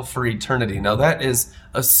hell for eternity. Now that is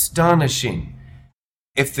astonishing.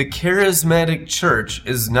 If the charismatic church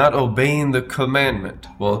is not obeying the commandment,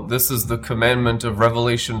 well, this is the commandment of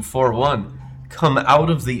Revelation 4:1, come out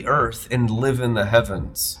of the earth and live in the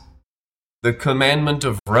heavens. The commandment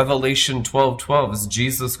of Revelation 12:12 is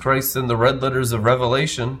Jesus Christ in the red letters of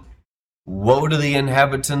Revelation. Woe to the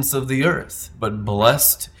inhabitants of the earth, but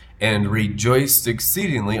blessed and rejoiced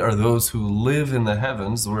exceedingly are those who live in the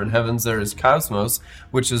heavens. The word heavens there is cosmos,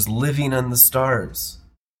 which is living on the stars.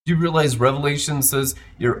 Do you realize Revelation says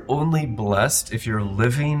you're only blessed if you're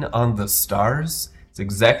living on the stars? It's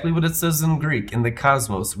exactly what it says in Greek, in the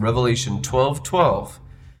cosmos, Revelation 12:12.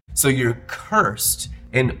 So you're cursed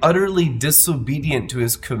and utterly disobedient to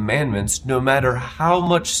his commandments, no matter how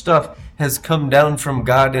much stuff has come down from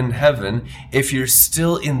God in heaven, if you're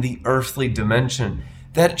still in the earthly dimension.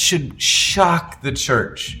 That should shock the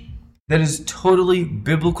church. That is totally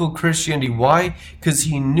biblical Christianity. Why? Because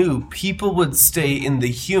he knew people would stay in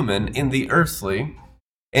the human, in the earthly,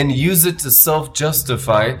 and use it to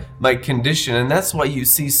self-justify my condition. And that's why you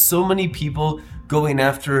see so many people going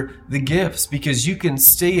after the gifts, because you can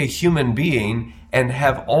stay a human being and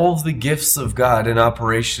have all the gifts of God in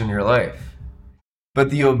operation in your life. But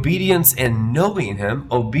the obedience and knowing him,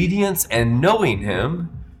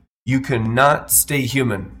 you cannot stay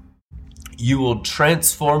human. You will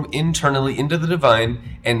transform internally into the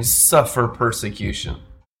divine and suffer persecution.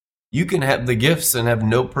 You can have the gifts and have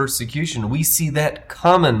no persecution. We see that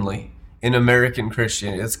commonly in American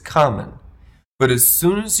Christianity. It's common. But as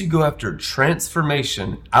soon as you go after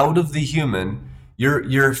transformation out of the human,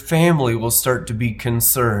 your family will start to be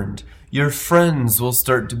concerned. Your friends will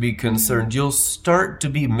start to be concerned. You'll start to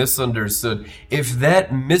be misunderstood. If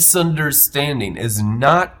that misunderstanding is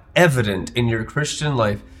not evident in your Christian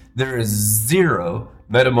life, there is zero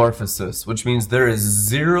metamorphosis, which means there is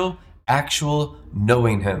zero actual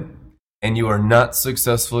knowing him. And you are not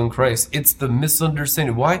successful in Christ. It's the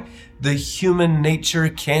misunderstanding. Why? The human nature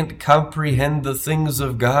can't comprehend the things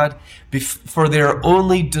of God, for they are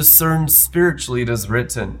only discerned spiritually, it is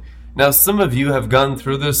written. Now, some of you have gone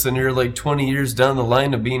through this and you're like 20 years down the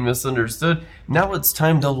line of being misunderstood. Now it's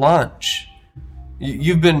time to launch.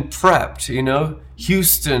 You've been prepped,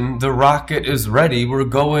 Houston, the rocket is ready. We're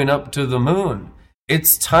going up to the moon.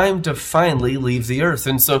 It's time to finally leave the earth.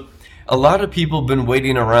 And so a lot of people have been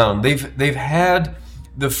waiting around. They've had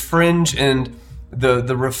the fringe and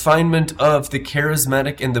the refinement of the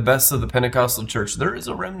charismatic and the best of the Pentecostal church. There is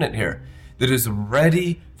a remnant here that is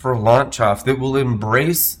ready for launch off, that will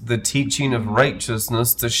embrace the teaching of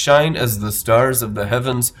righteousness to shine as the stars of the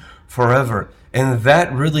heavens forever. And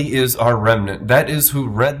that really is our remnant. That is who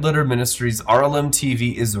Red Letter Ministries, RLM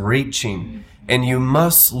TV, is reaching. And you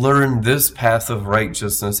must learn this path of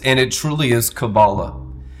righteousness. And it truly is Kabbalah.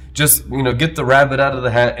 Just, get the rabbit out of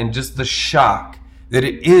the hat and just the shock that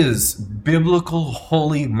it is biblical,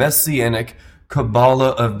 holy, messianic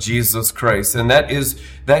Kabbalah of Jesus Christ. And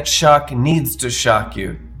that shock needs to shock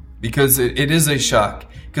you, because it is a shock.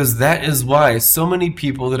 Because that is why so many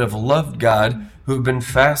people that have loved God, who have been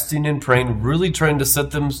fasting and praying, really trying to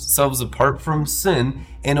set themselves apart from sin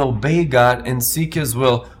and obey God and seek his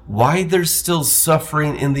will, why they're still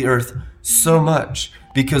suffering in the earth so much?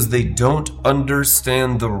 Because they don't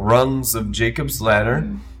understand the rungs of Jacob's ladder.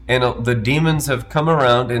 And the demons have come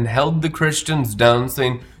around and held the Christians down,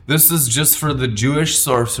 saying, this is just for the Jewish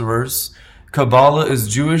sorcerers. Kabbalah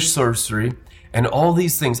is Jewish sorcery. And all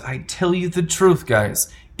these things. I tell you the truth,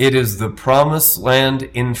 guys. It is the promised land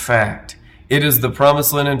in fact. It is the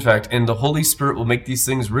promised land in fact. And the Holy Spirit will make these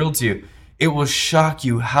things real to you. It will shock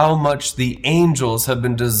you how much the angels have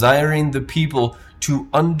been desiring the people to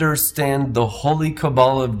understand the holy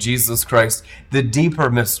Kabbalah of Jesus Christ, the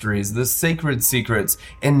deeper mysteries, the sacred secrets,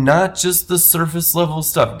 and not just the surface level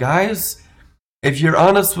stuff. Guys, if you're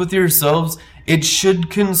honest with yourselves, it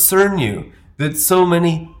should concern you that so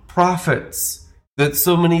many prophets, that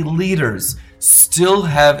so many leaders, still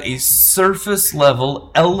have a surface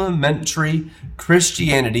level elementary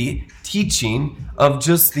Christianity teaching of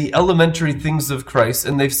just the elementary things of Christ,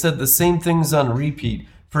 and they've said the same things on repeat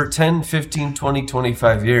for 10, 15, 20,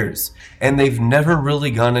 25 years, and they've never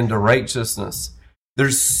really gone into righteousness.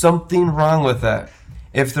 There's something wrong with that.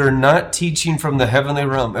 If they're not teaching from the heavenly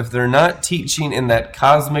realm, if they're not teaching in that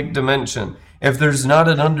cosmic dimension, if there's not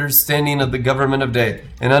an understanding of the government of day,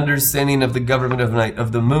 an understanding of the government of night,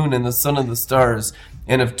 of the moon and the sun and the stars,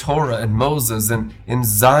 and of Torah and Moses and in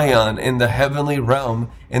Zion and the heavenly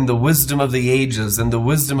realm and the wisdom of the ages and the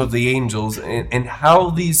wisdom of the angels and how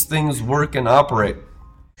these things work and operate.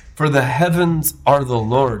 For the heavens are the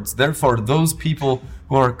Lord's. Therefore, those people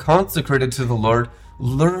who are consecrated to the Lord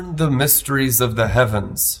learn the mysteries of the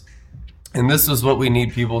heavens. And this is what we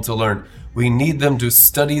need people to learn. We need them to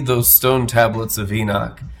study those stone tablets of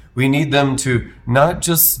Enoch. We need them to not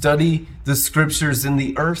just study the scriptures in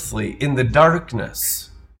the earthly, in the darkness.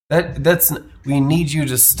 We need you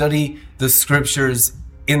to study the scriptures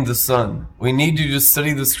in the sun. We need you to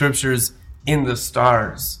study the scriptures in the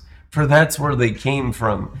stars. For that's where they came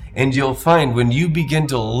from. And you'll find when you begin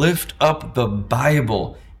to lift up the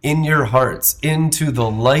Bible in your hearts into the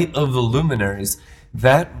light of the luminaries,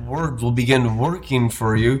 that word will begin working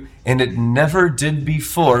for you, and it never did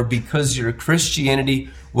before because your Christianity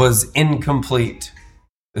was incomplete.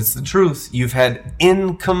 It's the truth. You've had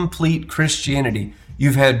incomplete Christianity.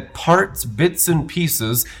 You've had parts, bits, and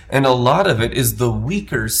pieces, and a lot of it is the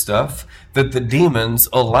weaker stuff that the demons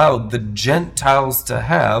allowed the Gentiles to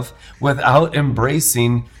have without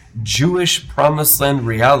embracing Jewish promised land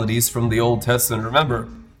realities from the Old Testament. Remember,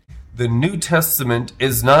 the New Testament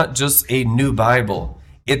is not just a new Bible.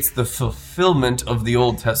 It's the fulfillment of the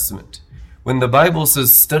Old Testament. When the Bible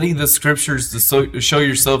says, study the scriptures to show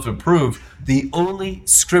yourself approved, the only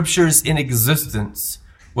scriptures in existence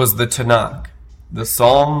was the Tanakh. The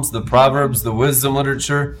Psalms, the Proverbs, the wisdom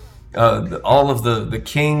literature, all of the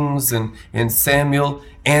Kings and Samuel,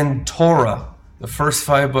 and Torah. The first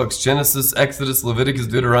 5 books, Genesis, Exodus, Leviticus,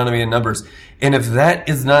 Deuteronomy, and Numbers. And if that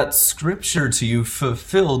is not scripture to you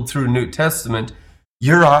fulfilled through New Testament,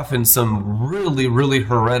 you're off in some really, really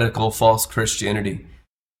heretical false Christianity.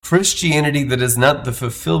 Christianity that is not the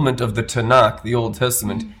fulfillment of the Tanakh, the Old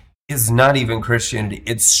Testament, is not even Christianity.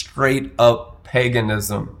 It's straight up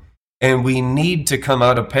paganism. And we need to come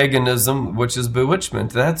out of paganism, which is bewitchment.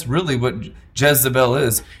 That's really what Jezebel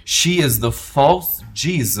is. She is the false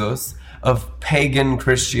Jesus of pagan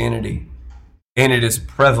Christianity. And it is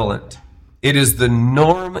prevalent. It is the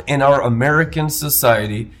norm in our American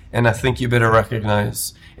society, and I think you better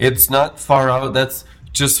recognize. It's not far out. That's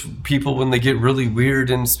just people when they get really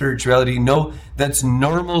weird in spirituality. No, that's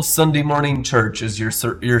normal Sunday morning church as you're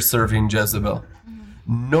serving Jezebel.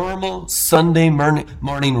 Normal Sunday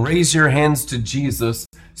morning, raise your hands to Jesus,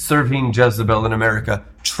 serving Jezebel in America.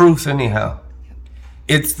 Truth anyhow.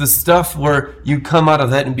 It's the stuff where you come out of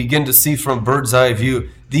that and begin to see from bird's eye view,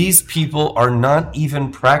 these people are not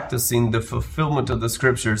even practicing the fulfillment of the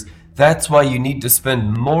scriptures. That's why you need to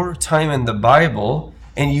spend more time in the Bible,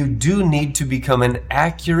 and you do need to become an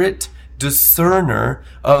accurate discerner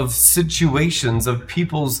of situations, of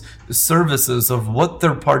people's services, of what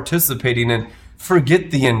they're participating in.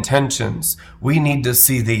 Forget the intentions. We need to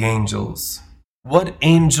see the angels. What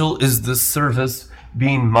angel is the service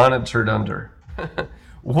being monitored under?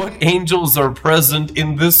 What angels are present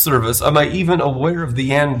in this service? Am I even aware of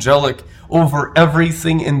the angelic over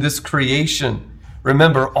everything in this creation?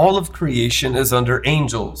 Remember, all of creation is under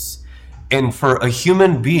angels. And for a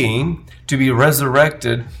human being to be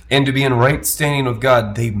resurrected and to be in right standing with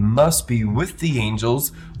God, they must be with the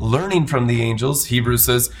angels, learning from the angels. Hebrews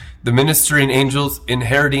says the ministering angels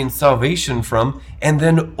inheriting salvation from, and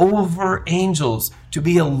then over angels. To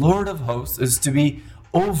be a Lord of hosts is to be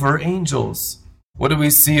over angels. What do we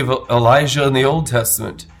see of Elijah in the Old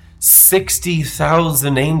Testament?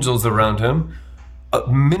 60,000 angels around him,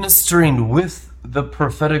 ministering with the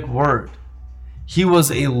prophetic word. He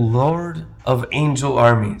was a Lord of angel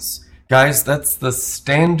armies. Guys, that's the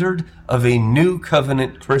standard of a new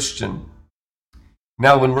covenant Christian.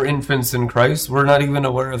 Now, when we're infants in Christ, we're not even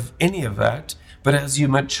aware of any of that. But as you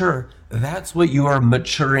mature, that's what you are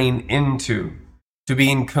maturing into. To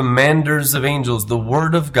being commanders of angels, the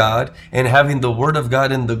Word of God, and having the Word of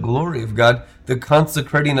God and the glory of God, the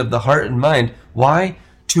consecrating of the heart and mind. Why?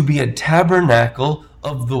 To be a tabernacle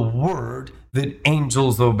of the Word that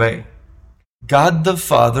angels obey. God the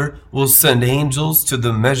Father will send angels to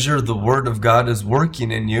the measure the Word of God is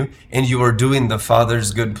working in you, and you are doing the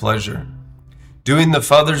Father's good pleasure. Doing the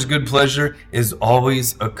Father's good pleasure is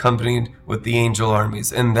always accompanied with the angel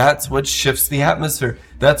armies. And that's what shifts the atmosphere.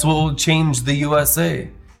 That's what will change the USA.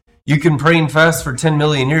 You can pray and fast for 10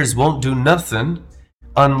 million years, won't do nothing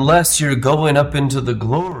unless you're going up into the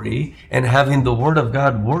glory and having the Word of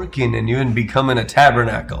God working in you and becoming a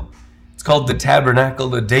tabernacle. It's called the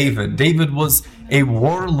tabernacle of David. David was a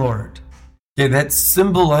warlord. Okay, that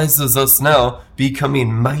symbolizes us now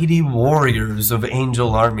becoming mighty warriors of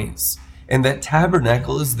angel armies. And that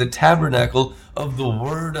tabernacle is the tabernacle of the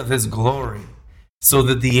word of his glory, so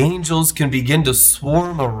that the angels can begin to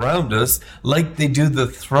swarm around us like they do the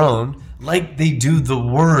throne, like they do the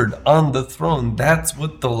word on the throne. That's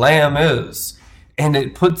what the Lamb is. And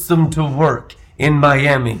it puts them to work in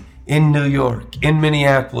Miami, in New York, in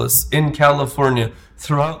Minneapolis, in California,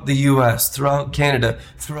 throughout the U.S., throughout Canada,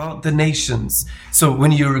 throughout the nations. So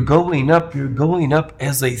when you're going up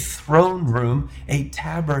as a throne room, a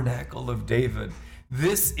tabernacle of David.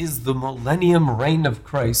 This is the millennium reign of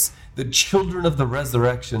Christ, the children of the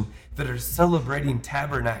resurrection that are celebrating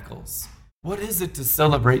tabernacles. What is it to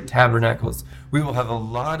celebrate tabernacles? We will have a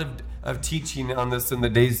lot of teaching on this in the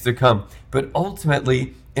days to come. But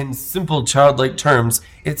ultimately, in simple childlike terms,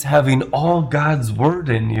 it's having all God's word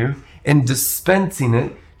in you and dispensing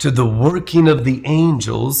it to the working of the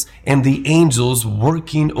angels, and the angels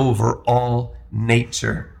working over all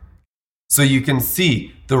nature. So you can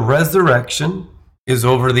see the resurrection is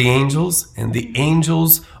over the angels, and the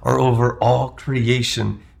angels are over all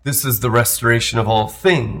creation. This is the restoration of all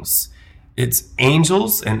things. It's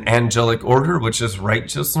angels and angelic order, which is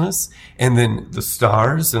righteousness, and then the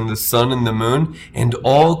stars and the sun and the moon, and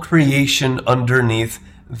all creation underneath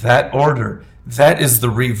that order. That is the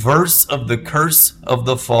reverse of the curse of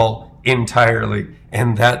the fall entirely,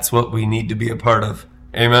 and that's what we need to be a part of.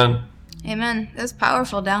 Amen. Amen. Those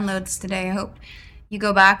powerful downloads today. I hope you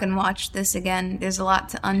go back and watch this again. There's a lot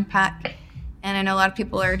to unpack, and I know a lot of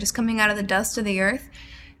people are just coming out of the dust of the earth,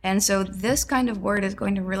 and so this kind of word is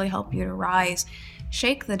going to really help you to rise,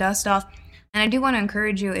 shake the dust off. And I do want to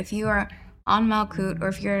encourage you, if you are on Malkut or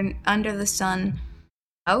if you're under the sun,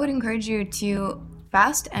 I would encourage you to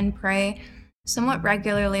fast and pray somewhat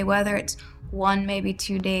regularly, whether it's 1, maybe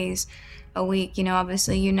 2 days a week.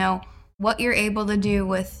 Obviously, what you're able to do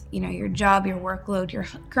with, your job, your workload, your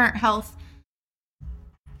current health,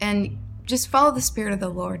 and just follow the Spirit of the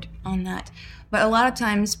Lord on that. But a lot of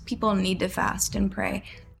times people need to fast and pray,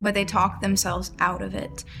 but they talk themselves out of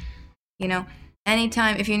it.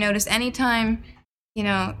 If you notice, anytime,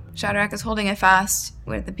 Shadrach is holding a fast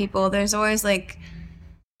with the people, there's always like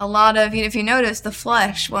a lot of, if you notice, the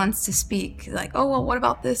flesh wants to speak, like, oh, well, what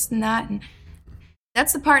about this and that? And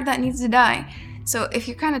that's the part that needs to die. So if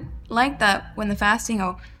you're kind of like that when the fasting,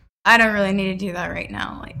 oh, I don't really need to do that right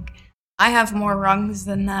now. Like, I have more rungs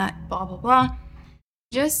than that, blah, blah, blah.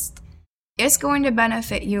 It's going to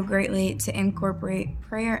benefit you greatly to incorporate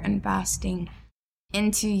prayer and fasting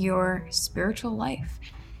into your spiritual life.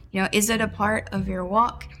 Is it a part of your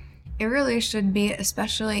walk? It really should be,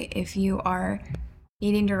 especially if you are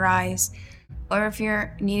needing to rise, or if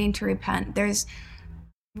you're needing to repent. It's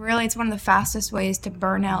one of the fastest ways to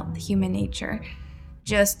burn out the human nature.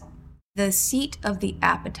 Just the seat of the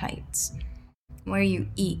appetites, where you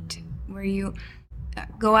eat, where you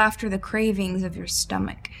go after the cravings of your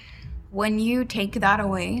stomach. When you take that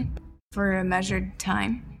away for a measured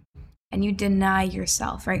time, and you deny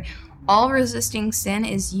yourself, right? All resisting sin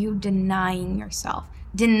is you denying yourself.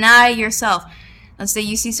 Deny yourself. Let's say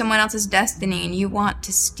you see someone else's destiny and you want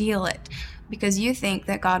to steal it because you think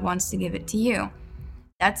that God wants to give it to you.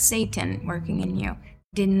 That's Satan working in you.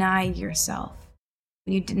 Deny yourself.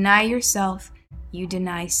 When you deny yourself, you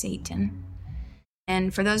deny Satan.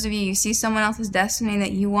 And for those of you see someone else's destiny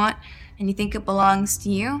that you want and you think it belongs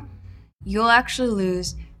to you, you'll actually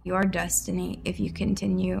lose your destiny if you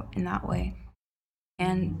continue in that way.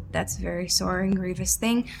 And that's a very sore and grievous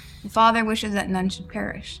thing. The Father wishes that none should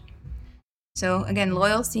perish. So again,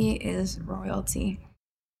 loyalty is royalty.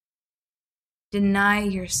 Deny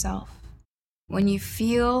yourself. When you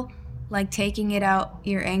feel like taking it out,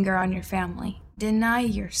 your anger on your family, deny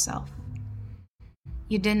yourself.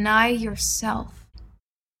 You deny yourself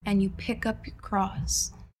and you pick up your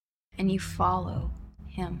cross and you follow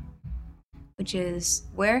Him. Which is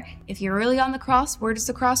where, if you're really on the cross, where does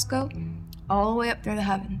the cross go? All the way up through the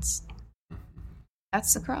heavens.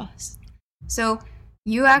 That's the cross. So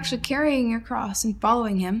you actually carrying your cross and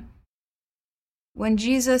following Him. When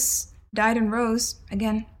Jesus died and rose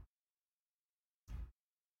again,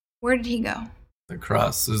 where did He go? The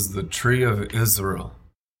cross is the tree of Israel.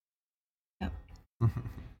 Yep.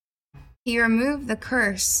 He removed the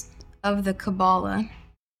curse of the Kabbalah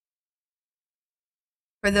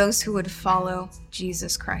for those who would follow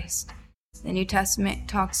Jesus Christ. The New Testament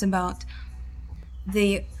talks about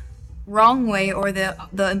the wrong way, or the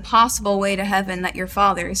impossible way to heaven that your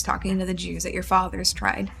fathers, talking to the Jews, that your fathers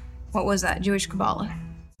tried. What was that? Jewish Kabbalah.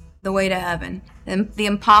 The way to heaven. The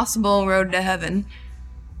impossible road to heaven.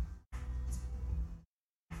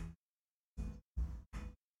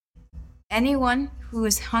 Anyone who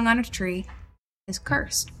is hung on a tree is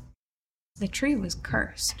cursed. The tree was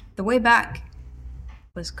cursed. The way back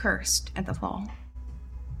was cursed at the fall.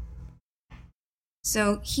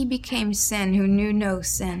 So he became sin who knew no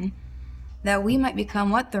sin, that we might become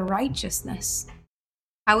what? The righteousness.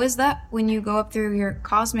 How is that? When you go up through your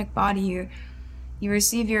cosmic body, you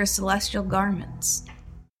receive your celestial garments,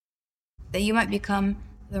 that you might become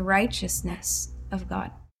the righteousness of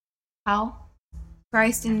God. How?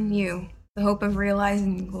 Christ in you, the hope of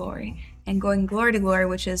realizing glory, and going glory to glory,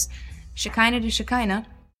 which is Shekinah to Shekinah,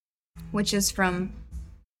 which is from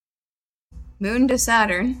moon to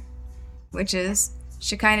Saturn, which is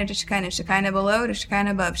Shekinah to Shekinah, Shekinah below to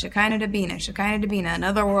Shekinah above, Shekinah to Bina,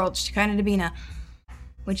 another world, Shekinah to Bina,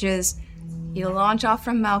 which is you launch off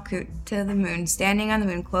from Malkut to the moon, standing on the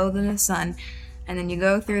moon, clothed in the sun, and then you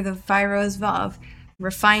go through the Pharaoh's Vav,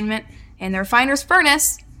 refinement, and the refiner's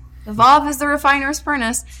furnace. The Vav is the refiner's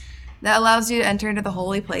furnace that allows you to enter into the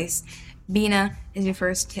holy place. Bina is your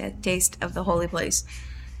first taste of the holy place,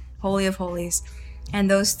 Holy of Holies. And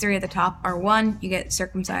those three at the top are one. You get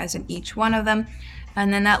circumcised in each one of them.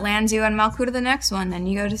 And then that lands you on Malkut to the next one. And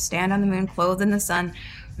you go to stand on the moon, clothed in the sun,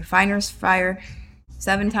 refiner's fire,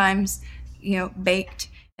 7 times, baked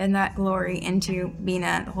in that glory into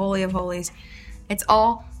Bina, the Holy of Holies. It's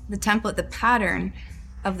all the template, the pattern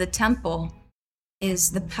of the temple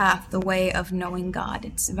is the path, the way of knowing God.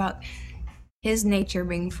 It's about his nature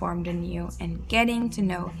being formed in you and getting to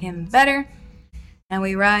know him better. And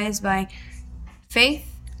we rise by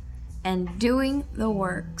faith and doing the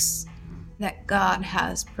works that God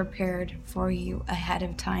has prepared for you ahead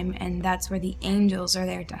of time. And that's where the angels are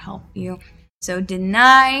there to help you. So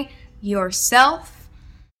deny yourself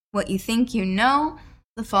what you think you know,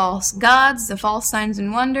 the false gods, the false signs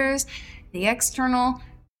and wonders, the external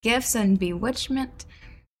gifts and bewitchment,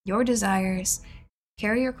 your desires.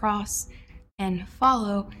 Carry your cross and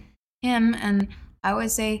follow him. And I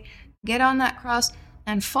would say get on that cross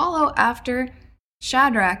and follow after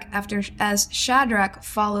Shadrach, as Shadrach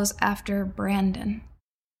follows after Brandon.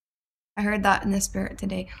 I heard that in the spirit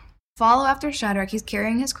today. Follow after Shadrach. He's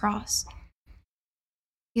carrying his cross.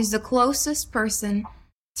 He's the closest person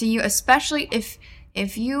to you, especially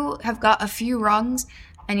if you have got a few rungs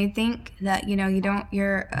and you think that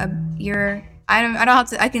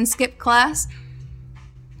I can skip class.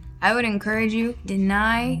 I would encourage you,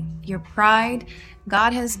 deny your pride.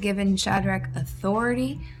 God has given Shadrach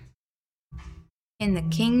authority in the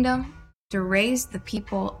kingdom to raise the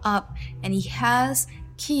people up, and he has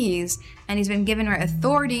keys, and he's been given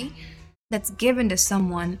authority that's given to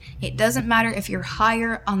someone. It doesn't matter if you're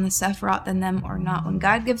higher on the Sephiroth than them or not. When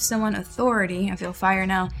God gives someone authority, I feel fire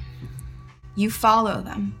now, you follow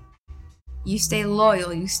them. You stay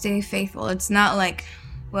loyal, you stay faithful. It's not like,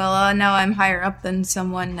 well, now I'm higher up than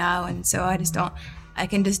someone now, and so I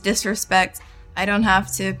can just disrespect. I don't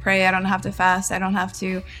have to pray, I don't have to fast, I don't have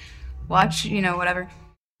to watch, whatever.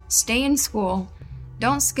 Stay in school.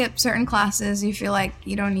 Don't skip certain classes you feel like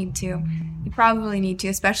you don't need to. You probably need to,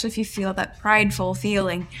 especially if you feel that prideful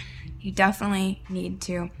feeling. You definitely need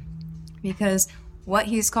to. Because what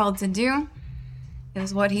he's called to do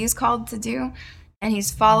is what he's called to do, and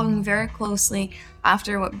he's following very closely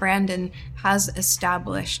after what Brandon has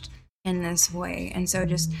established in this way. And so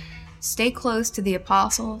just stay close to the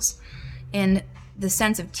apostles in the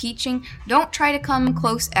sense of teaching. Don't try to come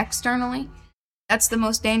close externally. That's the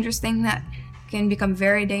most dangerous thing that can become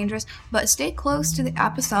very dangerous. But stay close to the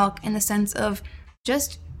apostolic in the sense of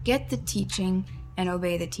just get the teaching and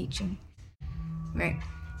obey the teaching. Right?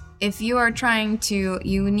 If you are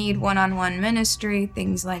you need one-on-one ministry,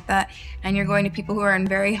 things like that, and you're going to people who are in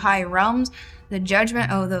very high realms, the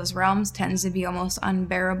judgment of those realms tends to be almost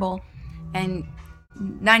unbearable. And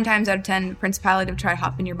 9 times out of 10, the principality will try to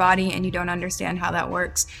hop in your body, and you don't understand how that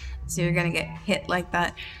works, so you're going to get hit like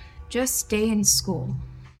that. Just stay in school.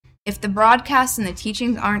 If the broadcasts and the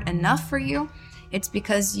teachings aren't enough for you, it's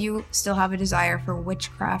because you still have a desire for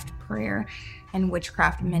witchcraft prayer and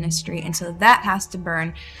witchcraft ministry, and so that has to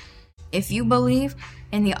burn. If you believe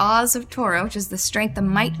in the Oz of Torah, which is the strength, the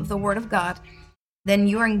might of the Word of God, then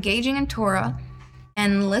you are engaging in Torah,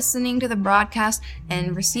 and listening to the broadcast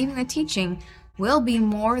and receiving the teaching will be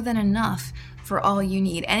more than enough for all you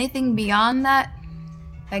need. Anything beyond that,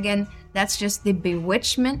 again, that's just the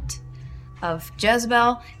bewitchment of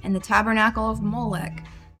Jezebel and the tabernacle of Molech.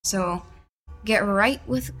 So get right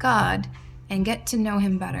with God and get to know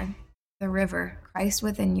him better. The river, Christ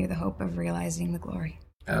within you, the hope of realizing the glory.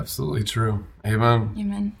 Absolutely true. Amen.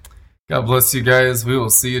 Amen. God bless you guys. We will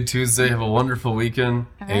see you Tuesday. Have a wonderful weekend.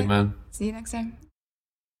 All right. Amen. See you next time.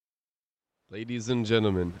 Ladies and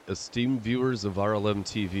gentlemen, esteemed viewers of RLM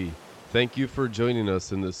TV, thank you for joining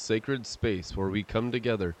us in this sacred space where we come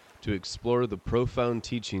together to explore the profound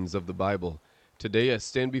teachings of the Bible. Today I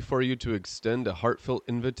stand before you to extend a heartfelt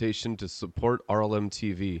invitation to support RLM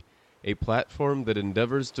TV, a platform that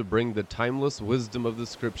endeavors to bring the timeless wisdom of the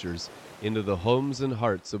Scriptures into the homes and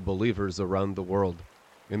hearts of believers around the world.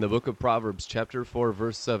 In the book of Proverbs, chapter 4,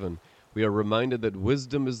 verse 7, we are reminded that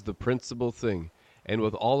wisdom is the principal thing, and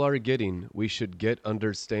with all our getting, we should get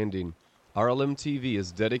understanding. RLM TV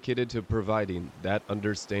is dedicated to providing that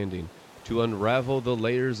understanding, to unravel the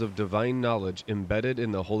layers of divine knowledge embedded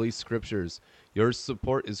in the Holy Scriptures. Your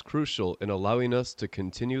support is crucial in allowing us to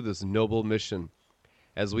continue this noble mission.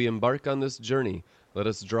 As we embark on this journey, let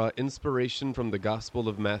us draw inspiration from the Gospel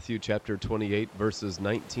of Matthew chapter 28, verses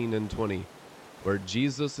 19 and 20, where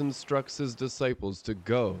Jesus instructs his disciples to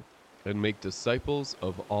go and make disciples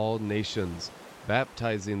of all nations,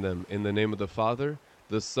 baptizing them in the name of the Father,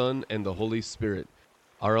 the Son, and the Holy Spirit.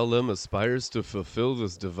 RLM aspires to fulfill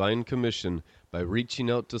this divine commission by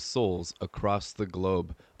reaching out to souls across the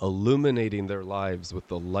globe, illuminating their lives with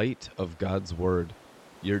the light of God's Word.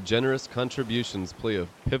 Your generous contributions play a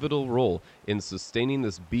pivotal role in sustaining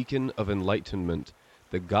this beacon of enlightenment.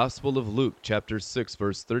 The Gospel of Luke, chapter 6,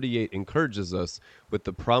 verse 38, encourages us with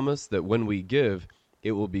the promise that when we give,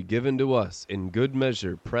 it will be given to us in good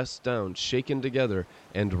measure, pressed down, shaken together,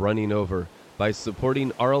 and running over. By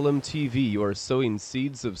supporting RLM TV, you are sowing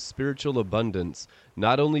seeds of spiritual abundance,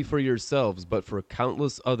 not only for yourselves, but for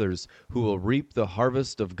countless others who will reap the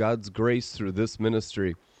harvest of God's grace through this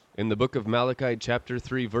ministry. In the book of Malachi, chapter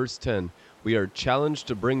 3, verse 10, we are challenged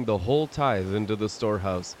to bring the whole tithe into the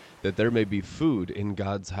storehouse, that there may be food in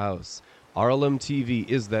God's house. RLM TV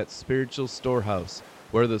is that spiritual storehouse,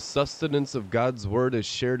 where the sustenance of God's Word is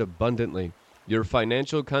shared abundantly. Your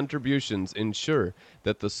financial contributions ensure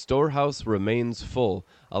that the storehouse remains full,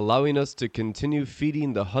 allowing us to continue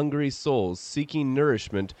feeding the hungry souls seeking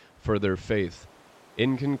nourishment for their faith.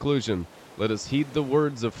 In conclusion, let us heed the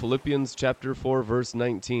words of Philippians chapter 4, verse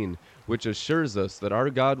 19, which assures us that our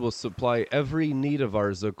God will supply every need of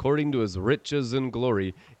ours according to his riches and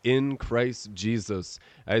glory in Christ Jesus.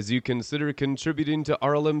 As you consider contributing to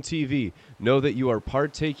RLM TV, know that you are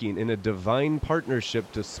partaking in a divine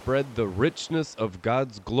partnership to spread the richness of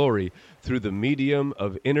God's glory through the medium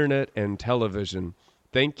of internet and television.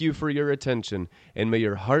 Thank you for your attention, and may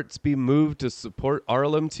your hearts be moved to support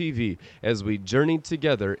RLM TV as we journey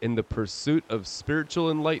together in the pursuit of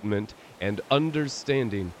spiritual enlightenment and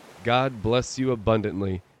understanding. God bless you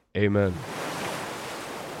abundantly. Amen.